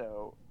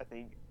 so I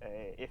think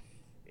if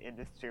in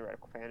this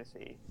theoretical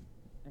fantasy,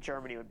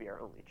 Germany would be our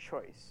only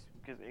choice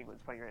because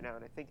England's playing right now,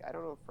 and I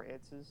don't know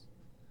France's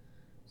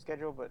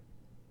schedule, but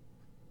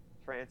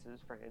France is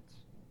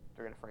France.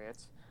 They're gonna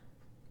France.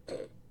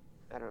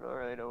 I don't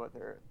really know what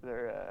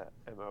their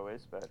MO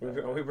is, but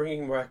Are we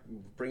bringing back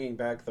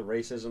the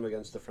racism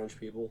against the French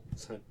people?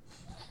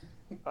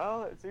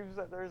 well, it seems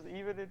that there's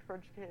even in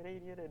French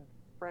Canadian and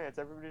France,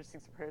 everybody just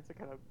thinks the France are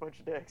kind of a bunch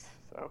of dicks.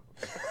 So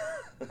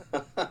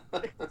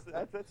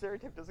that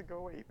stereotype doesn't go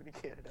away even in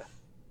Canada.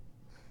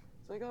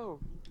 It's like, oh,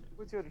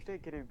 once you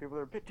understand Canadian people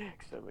are a bit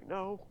dicks. I'm like,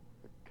 no,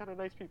 they're kind of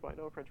nice people. I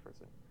know a French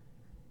person.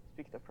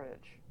 Speaking of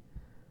French,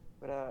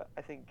 but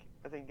I think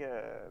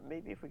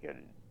maybe if we could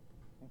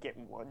get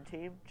one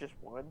team, just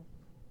one,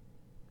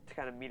 to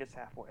kind of meet us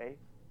halfway.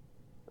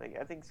 Like,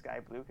 I think Sky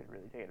Blue could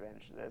really take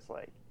advantage of this,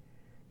 like,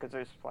 because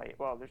there's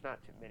there's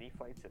not too many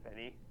flights, if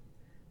any,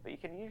 but you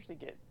can usually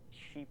get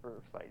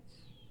cheaper flights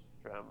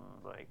from,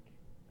 like,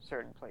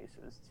 certain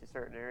places to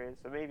certain areas,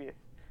 so maybe if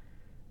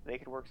they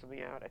could work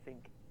something out, I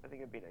think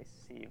it'd be nice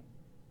to see,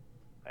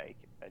 like,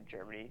 a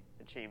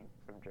team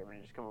from Germany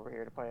just come over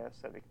here to play us.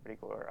 That'd be pretty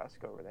cool, or us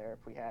go over there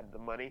if we had the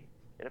money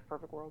in a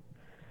perfect world.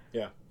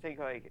 Yeah. I think,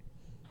 like,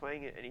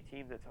 playing any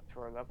team that's up to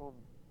our level,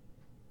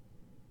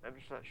 I'm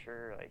just not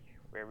sure like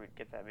where we'd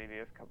get that. Maybe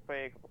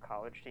play a couple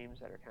college teams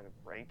that are kind of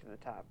ranked in the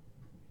top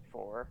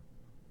 4.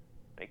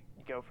 Like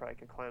go for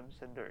like a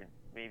Clemson, or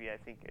maybe I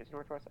think is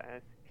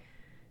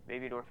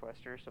maybe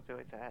Northwestern or something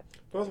like that.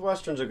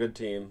 Northwestern's a good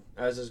team.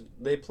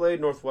 They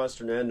played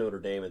Northwestern and Notre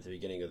Dame at the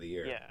beginning of the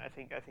year. Yeah, I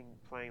think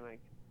playing like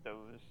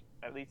those,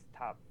 at least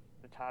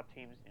the top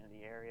teams in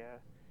the area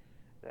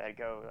that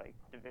go like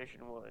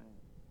Division 1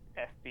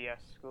 FBS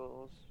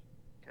schools,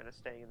 kind of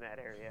staying in that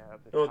area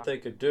of the You know top. what they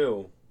could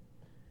do?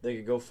 They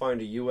could go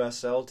find a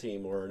USL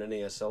team or an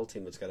NASL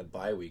team that's got a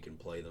bye week and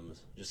play them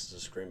just as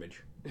a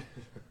scrimmage.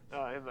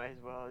 Oh, I might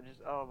as well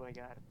just. Oh my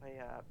God,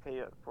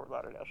 play Fort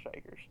Lauderdale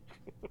Strikers.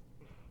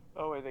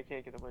 Oh wait, they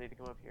can't get the money to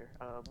come up here.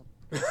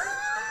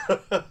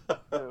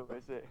 Who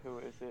is it? Who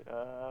is it?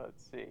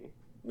 Let's see.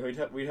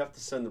 We'd have to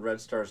send the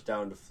Red Stars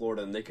down to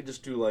Florida, and they could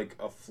just do like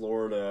a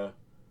Florida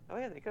Oh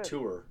yeah, they could.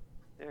 tour.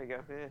 There you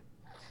go. Yeah.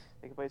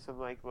 They could play some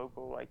like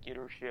local like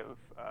University of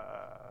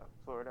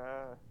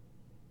Florida,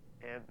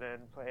 and then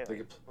play They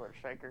like could Florida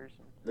Strikers.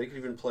 they could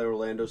even play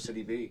Orlando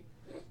City B.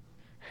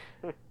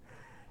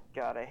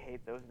 God, I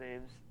hate those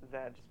names.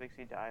 That just makes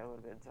me die a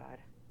little bit inside.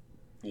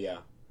 Yeah.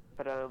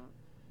 But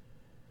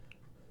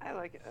I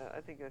like.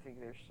 I think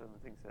there's some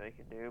things that I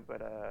can do.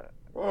 But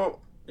Well,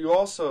 you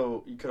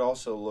could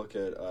also look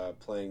at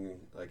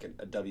playing like a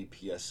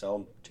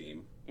WPSL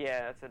team.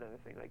 yeah, that's another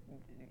thing. Like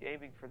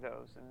aiming for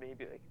those, and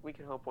maybe like we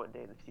can hope one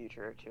day in the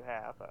future to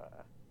have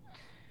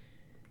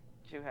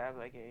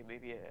like a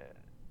maybe a.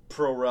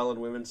 Pro rel and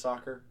women's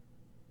soccer.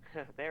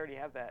 They already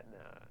have that in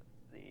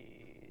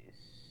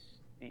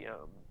the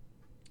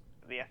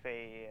the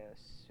FA.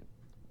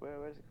 What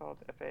is it called?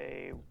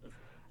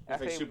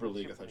 FA Super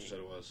League, I thought you said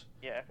it was.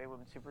 Yeah, FA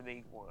Women's Super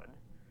League 1.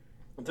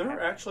 There are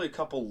actually a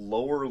couple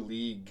lower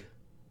league,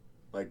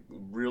 like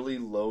really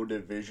low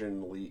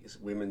division leagues,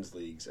 women's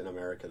leagues in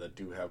America that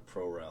do have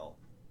pro rel.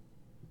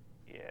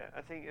 Yeah,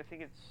 I think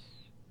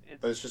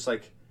But it's just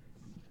like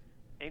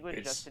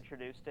England just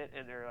introduced it,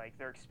 and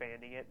they're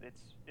expanding it.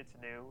 It's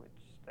new.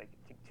 It's like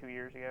I think 2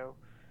 years ago.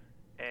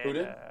 And, who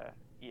did?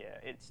 Yeah,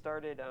 it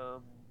started.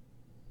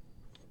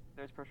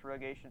 There's first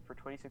relegation for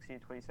 2016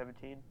 and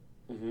 2017,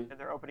 Mm-hmm. and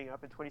they're opening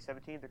up in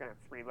 2017. They're gonna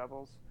have 3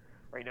 levels.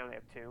 Right now they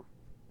have 2.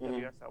 Mm-hmm.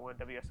 WSL 1,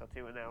 WSL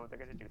 2, and now they're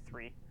going to do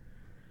 3.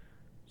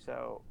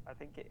 So I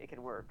think it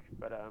can work.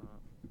 But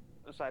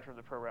aside from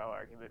the pro rel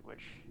argument,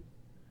 which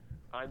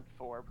I'm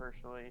for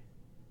personally,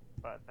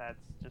 but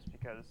that's just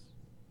because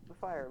the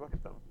Fire. Look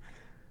at them.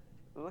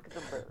 Look at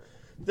them burn.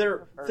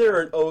 They're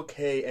an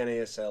okay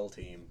NASL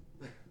team.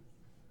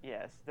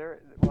 Yes,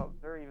 they're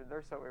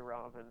so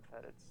irrelevant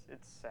that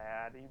it's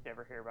sad. You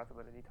never hear about them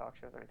on any talk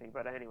shows or anything.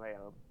 But anyway,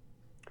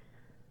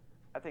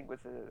 I think with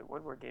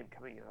one more game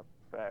coming up,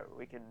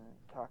 we can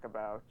talk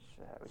about.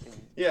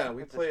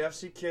 We play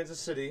FC Kansas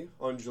City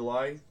on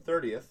July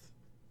 30th,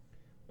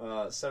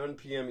 7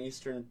 p.m.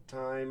 Eastern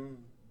Time,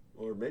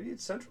 or maybe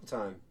it's Central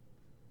Time.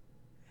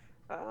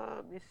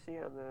 You see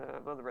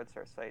I'm on the Red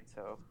Star site,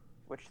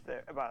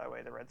 by the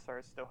way, the Red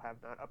Stars still have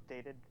not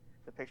updated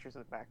the pictures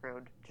in the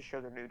background to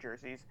show their new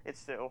jerseys. It's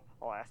still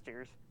last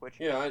year's,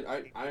 which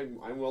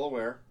I'm well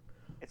aware.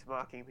 It's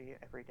mocking me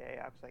every day.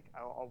 I was like,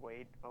 I'll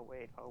wait. I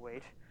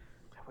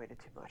waited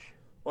too much.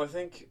 Well, I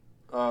think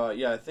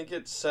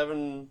it's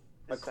 7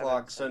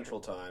 o'clock Central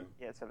Time.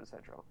 Yeah, it's 7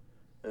 Central.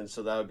 And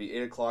so that would be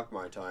 8 o'clock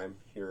my time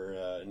here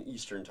in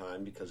Eastern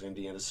Time because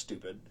Indiana's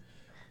stupid.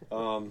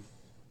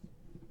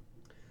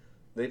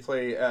 They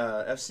play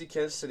FC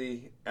Kansas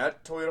City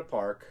at Toyota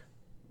Park.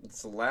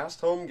 It's the last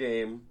home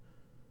game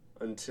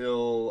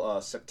until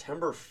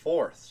September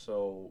 4th,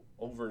 so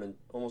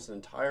almost an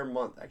entire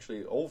month,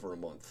 actually over a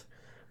month,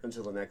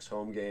 until the next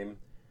home game.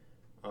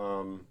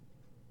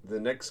 The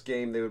next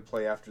game they would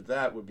play after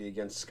that would be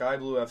against Sky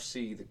Blue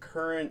FC, the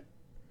current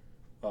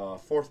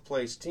 4th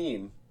place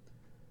team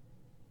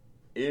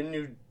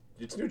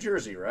it's New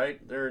Jersey,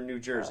 right? They're in New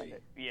Jersey.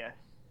 Yes.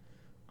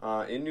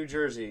 In New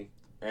Jersey,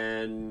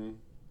 and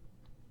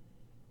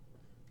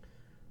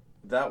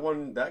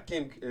that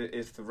game,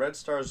 if the Red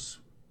Stars,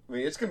 I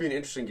mean, it's going to be an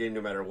interesting game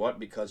no matter what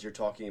because you're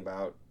talking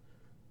about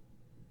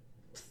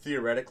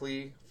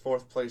theoretically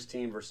 4th place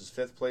team versus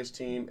 5th place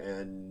team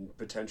and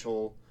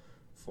potential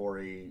for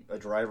a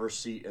driver's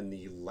seat in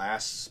the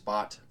last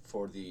spot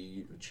for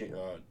the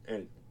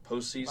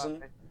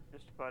postseason.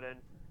 Just to butt in.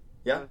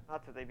 Yeah.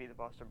 Not that they beat the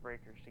Boston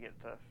Breakers to get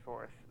to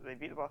 4th. They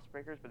beat the Boston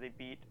Breakers, but they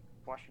beat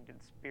Washington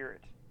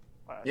Spirit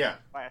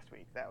last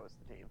week. That was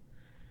the team.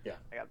 Yeah.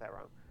 I got that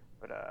wrong.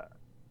 But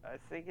I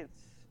think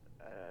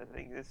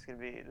this is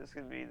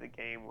gonna be the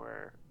game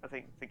where the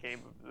next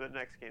game,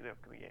 the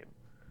upcoming game,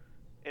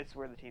 it's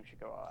where the team should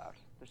go all out.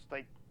 Just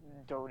like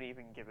don't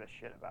even give a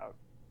shit about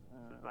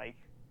like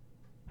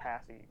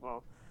passing.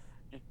 Well,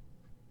 just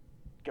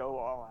go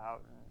all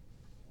out.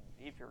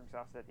 And if you're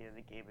exhausted at the end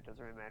of the game, it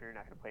doesn't really matter. You're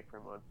not gonna play for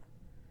a month.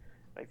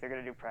 Like they're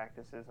gonna do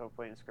practices,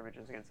 hopefully in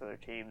scrimmages against other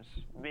teams,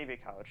 maybe a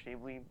college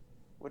team. We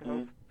would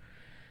hope.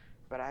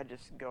 But I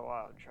just go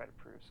out and try to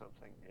prove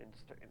something and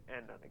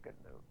end on a good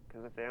note.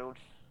 Because if they don't,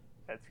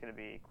 that's going to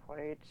be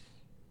quite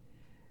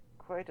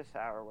a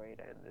sour way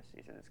to end this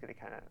season. It's going to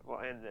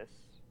end this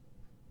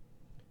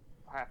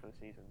half of the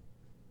season.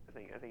 I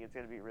think it's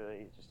going to be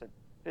really just a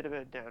bit of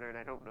a downer. And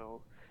I don't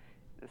know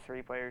the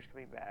 3 players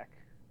coming back.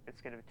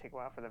 It's going to take a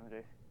while for them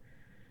to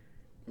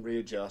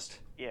readjust.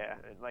 Yeah,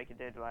 like it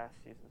did last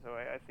season. So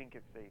I think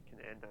if they can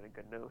end on a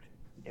good note,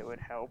 it would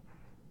help.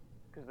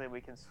 Because then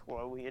we can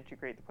slowly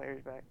integrate the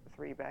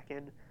 3 back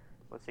in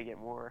once they get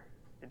more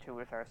in tune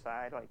with our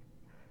side. Like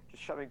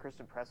just shoving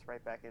Kristen Press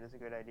right back in is a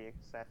good idea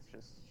because that's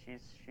just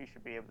she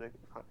should be able to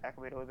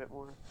acclimate a little bit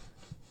more.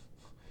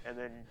 And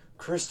then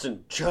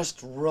Kristen, just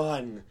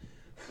run.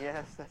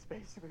 yes, that's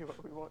basically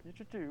what we want you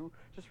to do.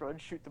 Just run,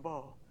 shoot the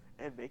ball,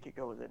 and make it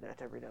go in the net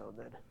every now and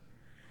then.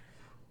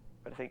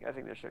 But I think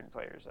there's certain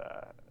players.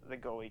 The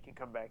goalie can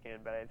come back in,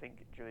 but I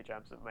think Julie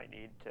Johnson might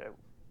need to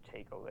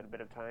take a little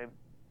bit of time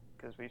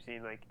because we've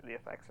seen like the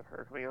effects of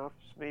her coming off.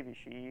 So maybe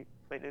she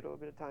might need a little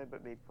bit of time,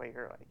 but maybe play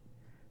her like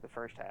the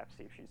first half,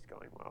 see if she's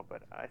going well.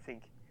 But I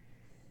think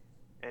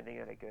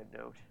ending on a good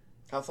note.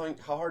 How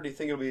hard do you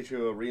think it'll be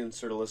to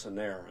reinsert Alyssa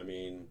Nair? I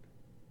mean,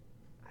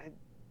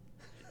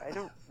 I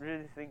don't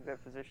really think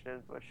that position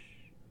has much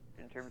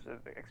in terms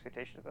of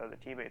expectation of other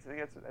teammates. I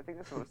think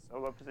that's the most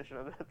solo position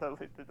on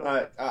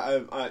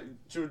I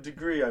to a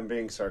degree, I'm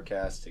being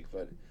sarcastic,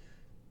 but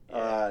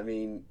yeah. I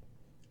mean,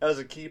 as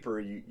a keeper,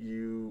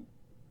 you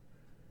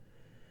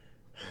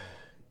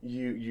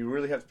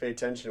really have to pay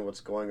attention to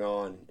what's going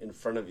on in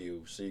front of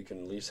you, so you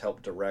can at least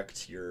help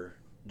direct your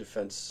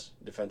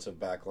defensive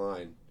back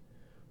line.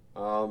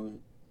 Um,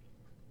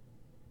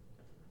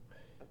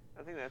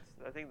 I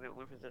think the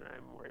only position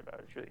I'm worried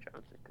about is Julie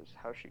Johnson because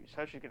how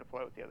she's going to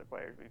flow with the other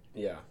players.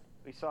 yeah.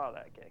 We saw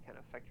that get kind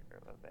of affected her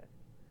a little bit,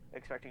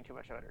 expecting too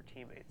much out of her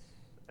teammates.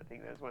 I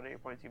think that's one of the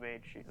points you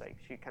made. She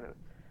kind of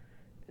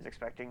is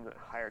expecting a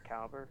higher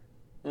caliber.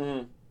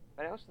 Mm-hmm.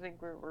 But I also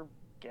think we're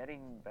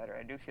getting better.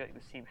 I do feel like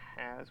this team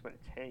has what it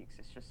takes.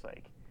 It's just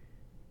like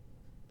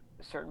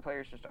certain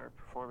players just aren't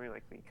performing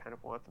like we kind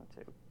of want them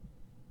to.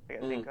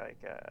 Like I think like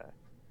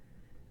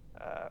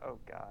oh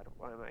god,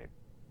 why am I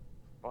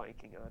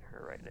blanking on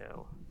her right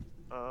now?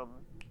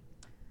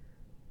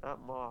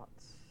 Not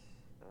Mott's.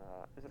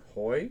 Is it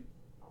Hoy?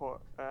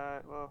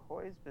 Well,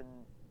 Hoy's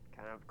been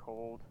kind of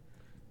cold.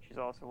 She's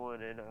also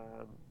one in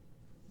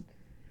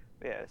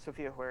yeah,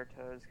 Sofia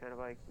Huerta is kind of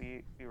like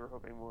we were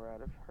hoping more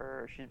out of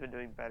her. She's been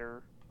doing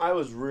better. I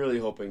was really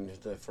hoping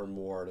for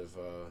more out of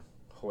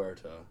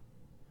Huerta.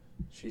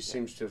 She yeah.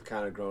 seems to have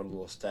kind of grown a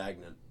little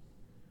stagnant.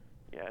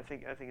 Yeah, I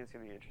think it's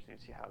gonna be interesting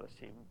to see how this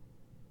team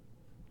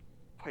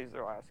plays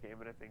their last game,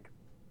 and I think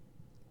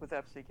with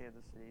FC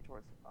Kansas City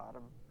towards the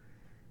bottom,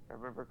 if I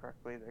remember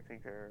correctly, I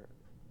think they're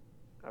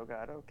oh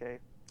god, okay.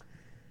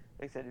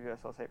 Thanks to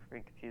WSL site for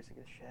being confusing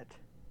as shit.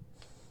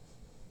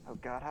 Oh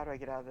god, how do I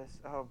get out of this?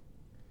 Oh,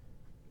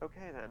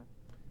 okay then.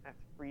 I have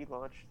to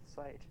relaunch the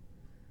site.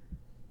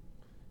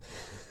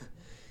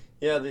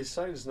 Yeah, the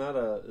site's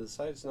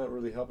not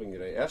really helping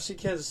today. FC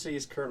Kansas City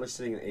is currently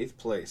sitting in 8th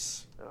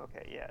place.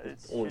 Okay, yeah,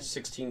 it's only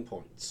 16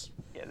 points.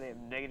 Yeah, they have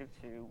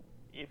 -2.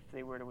 If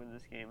they were to win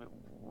this game, it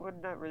would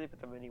not really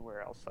put them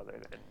anywhere else other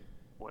than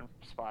one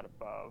spot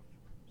above.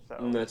 So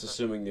and that's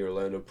assuming the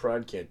Orlando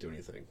Pride can't do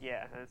anything.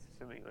 Yeah, that's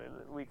assuming.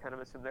 We kind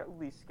of assume they'll at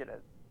least get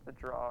a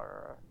draw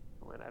or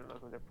a win. I don't know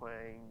who they're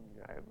playing.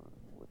 I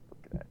would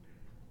look at that.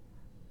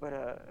 But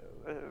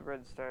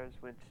Red Stars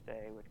win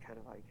today would kind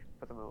of like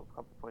put them a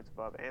couple points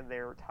above, and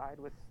they're tied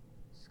with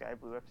Sky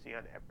Blue FC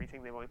on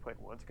everything. They've only played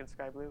once against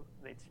Sky Blue.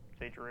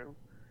 They drew,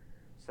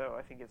 so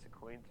I think it's a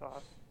coin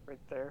toss right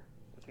there.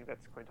 I think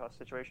that's a coin toss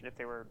situation. If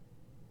they were,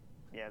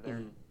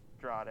 they're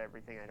draw at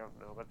everything. I don't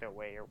know about their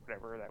way or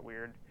whatever that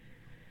weird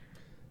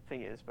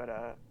thing is,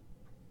 but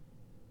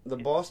the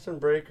Boston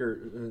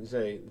Breaker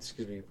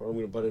excuse me, I'm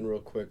going to butt in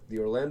real quick. The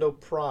Orlando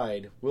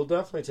Pride will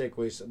definitely take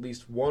away at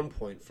least 1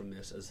 point from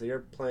this, as they are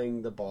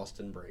playing the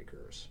Boston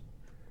Breakers.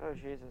 Oh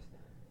Jesus.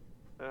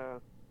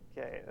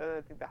 Okay,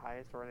 I think the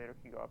highest Orlando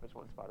can go up is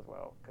one spot as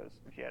well, because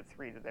if you had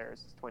 3 to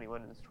theirs, it's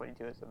 21 and it's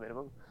 22 as the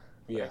minimum.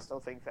 But yeah. I still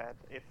think that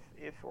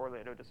if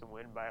Orlando doesn't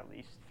win by at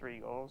least 3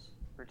 goals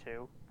or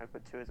 2, I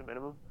put 2 as a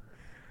minimum,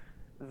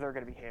 they're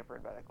going to be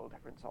hampered by that goal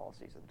difference all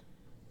season.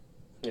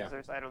 Yeah.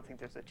 I don't think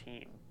there's a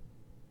team.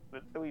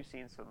 But we've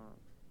seen some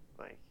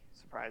like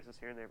surprises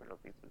here and there, but I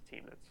don't think there's a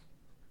team that's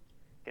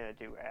going to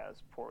do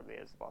as poorly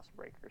as the Boston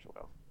Breakers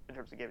will in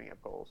terms of giving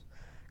up goals.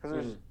 Because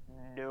there's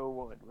no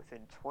one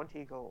within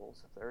 20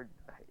 goals. They're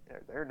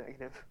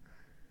negative.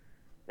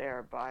 They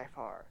are by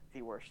far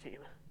the worst team.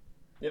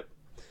 Yep.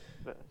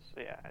 But,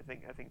 so yeah, I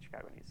think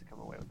Chicago needs to come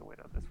away with a win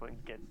on this one,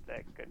 get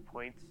that good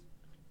points,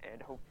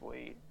 and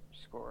hopefully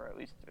score at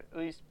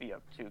least be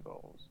up 2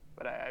 goals.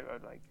 But I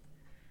would like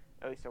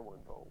at least a 1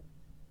 goal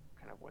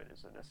kind of win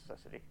is a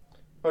necessity.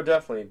 Oh,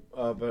 definitely.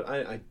 But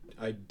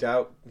I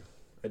doubt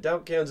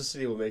Kansas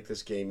City will make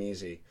this game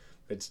easy.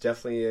 It's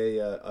definitely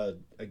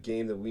a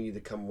game that we need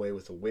to come away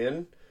with a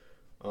win.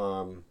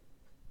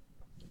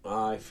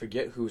 I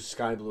forget who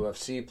Sky Blue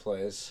FC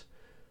plays,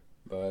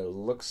 but it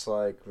looks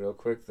like real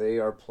quick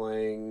they're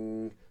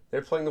playing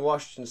the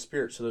Washington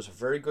Spirit. So there's a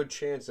very good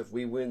chance if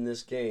we win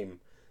this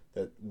game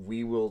that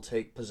we will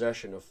take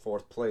possession of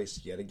 4th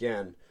place yet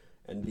again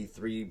and be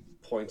 3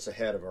 points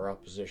ahead of our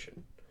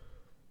opposition,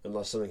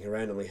 unless something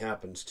randomly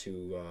happens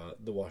to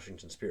the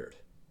Washington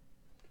Spirit.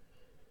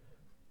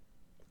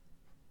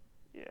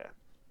 Yeah,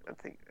 I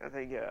think. Let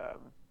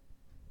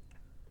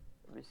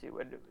me see.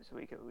 So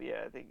we can.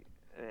 Yeah, I think.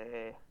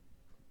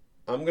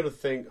 I'm gonna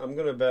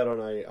bet on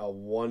a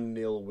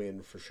 1-0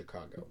 win for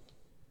Chicago.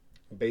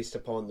 based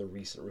upon the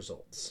recent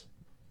results?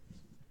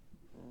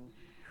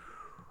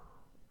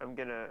 I'm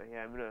gonna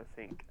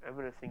think a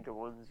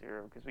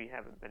 1-0 because we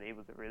haven't been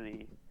able to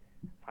really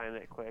find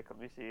that quick. Let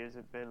me see. Has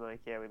it been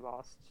like, yeah, we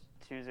lost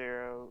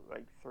 2-0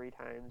 like 3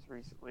 times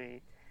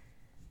recently.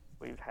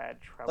 We've had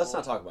Let's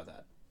not trouble. talk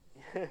about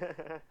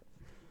that.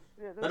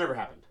 Yeah, That never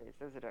happened.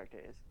 those are dark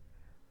days.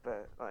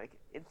 But like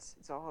it's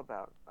all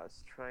about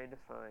us trying to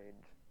find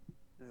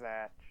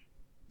that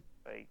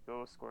like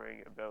goal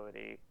scoring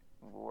ability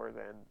more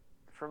than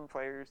from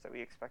players that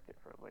we expect it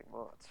from, like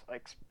Mott's. I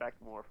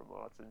expect more from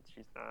Mott's, and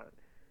she's not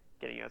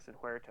getting us. And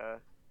Huerta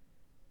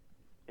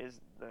is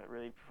not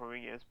really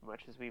performing as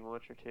much as we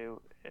want her to.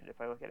 And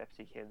if I look at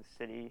FC Kansas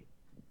City,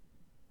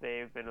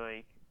 they've been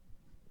like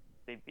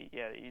they beat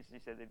you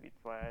said they beat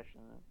Flash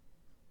and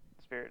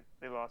Spirit.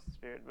 They lost the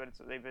Spirit, but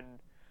they've been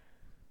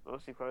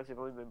mostly close. They've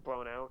only been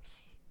blown out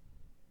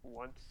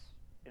once,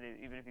 and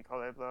even if you call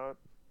that a blowout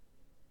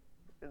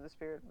in the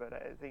Spirit, but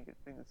I think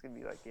it's gonna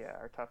be like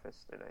our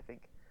toughest, and I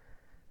think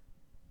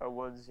a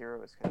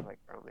 1-0 is kind of like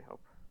our only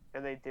hope.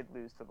 And they did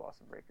lose to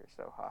Boston Breakers,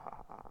 so ha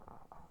ha ha ha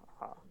ha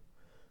ha.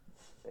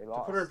 They To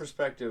lost. put it in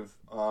perspective,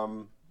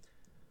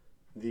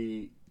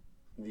 the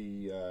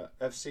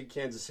FC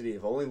Kansas City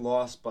have only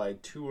lost by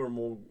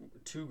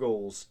two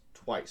goals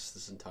twice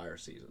this entire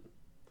season.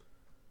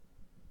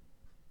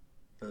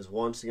 It was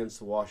once against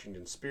the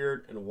Washington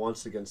Spirit and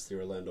once against the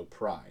Orlando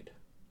Pride.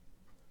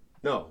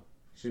 No,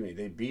 excuse me,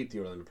 they beat the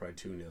Orlando Pride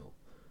 2-0.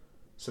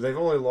 So they've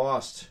only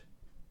lost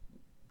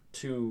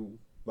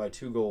by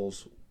 2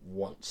 goals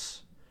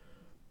once,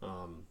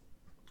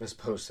 as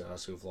opposed to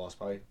us who've lost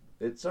by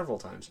it several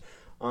times.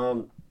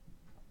 I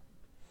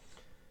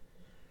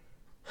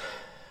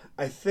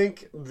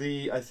think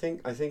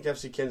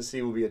FC Kansas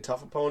City will be a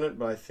tough opponent,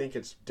 but I think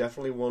it's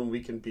definitely one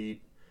we can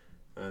beat.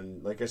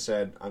 And like I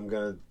said, I'm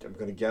gonna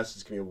guess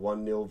it's gonna be a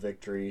 1-0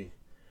 victory.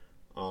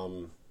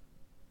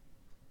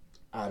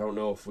 I don't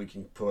know if we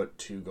can put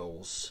 2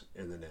 goals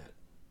in the net.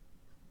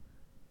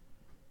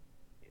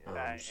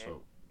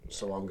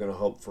 So I'm gonna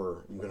hope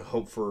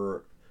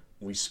for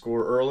we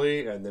score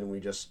early and then we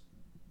just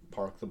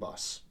park the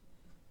bus.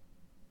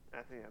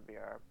 I think that'd be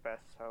our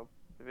best hope,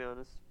 to be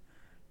honest.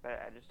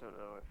 But I just don't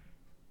know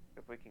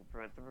if we can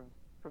prevent them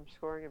from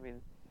scoring. I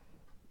mean,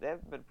 they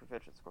haven't been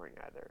proficient scoring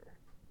either.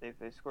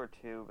 They scored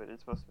 2, but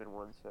it's supposed to have been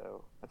 1.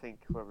 So I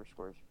think whoever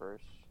scores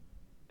first,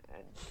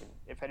 and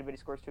if anybody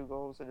scores 2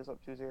 goals and is up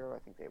 2-0, I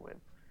think they win.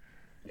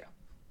 Yeah.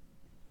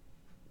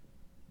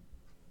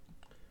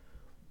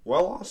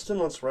 Well, Austin,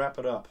 let's wrap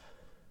it up.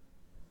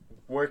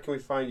 Where can we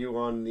find you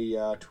on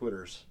the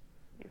Twitters?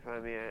 You can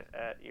find me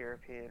at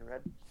European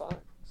Red Fox.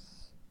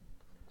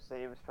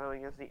 Same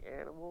spelling as the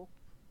animal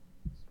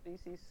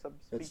species,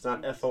 subspecies. It's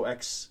not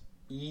FOXE.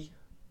 It's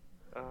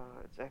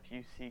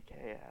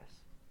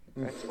FUCKS.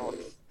 Red Fox.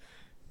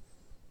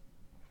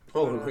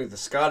 Oh, wait, the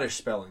Scottish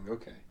spelling.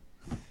 Okay.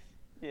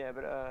 Yeah,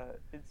 but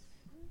it's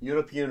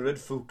European Red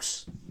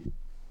Fox.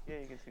 Yeah,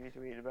 you can see me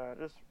tweeting about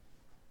just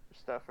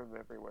stuff from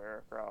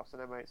everywhere across,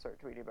 and I might start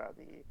tweeting about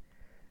the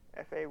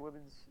FA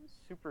Women's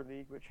Super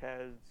League, which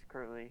has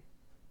currently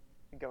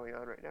going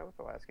on right now, with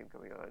the last game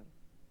going on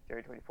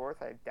January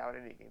 24th. I doubt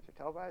any games are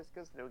televised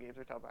because no games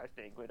are televised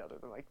in England other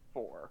than like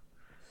 4.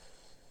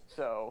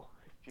 So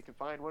if you can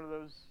find one of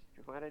those, if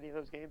you find any of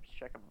those games,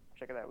 check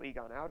that league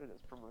on out. It has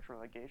promotional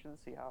relegation.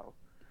 See how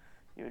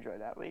you enjoy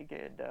that league.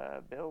 And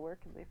Bill, where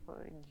can they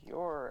find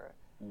your?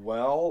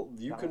 Well,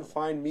 you can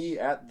find me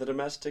at The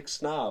Domestic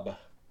Snob,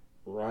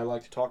 where I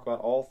like to talk about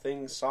all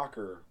things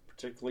soccer,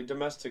 particularly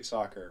domestic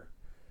soccer.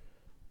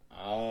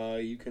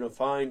 You can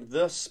find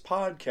this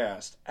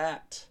podcast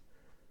at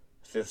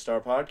Fifth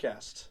Star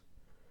Podcast.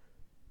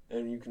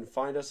 And you can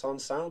find us on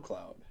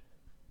SoundCloud.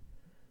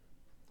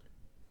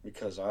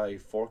 Because I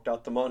forked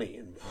out the money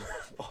and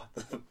bought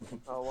them.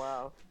 Oh,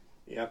 wow.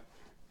 Yep.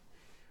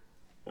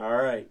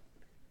 All right.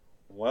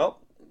 Well,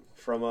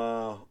 from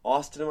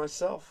Austin and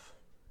myself,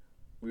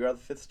 we are the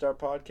Fifth Star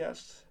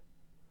Podcast.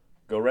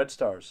 Go Red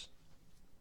Stars.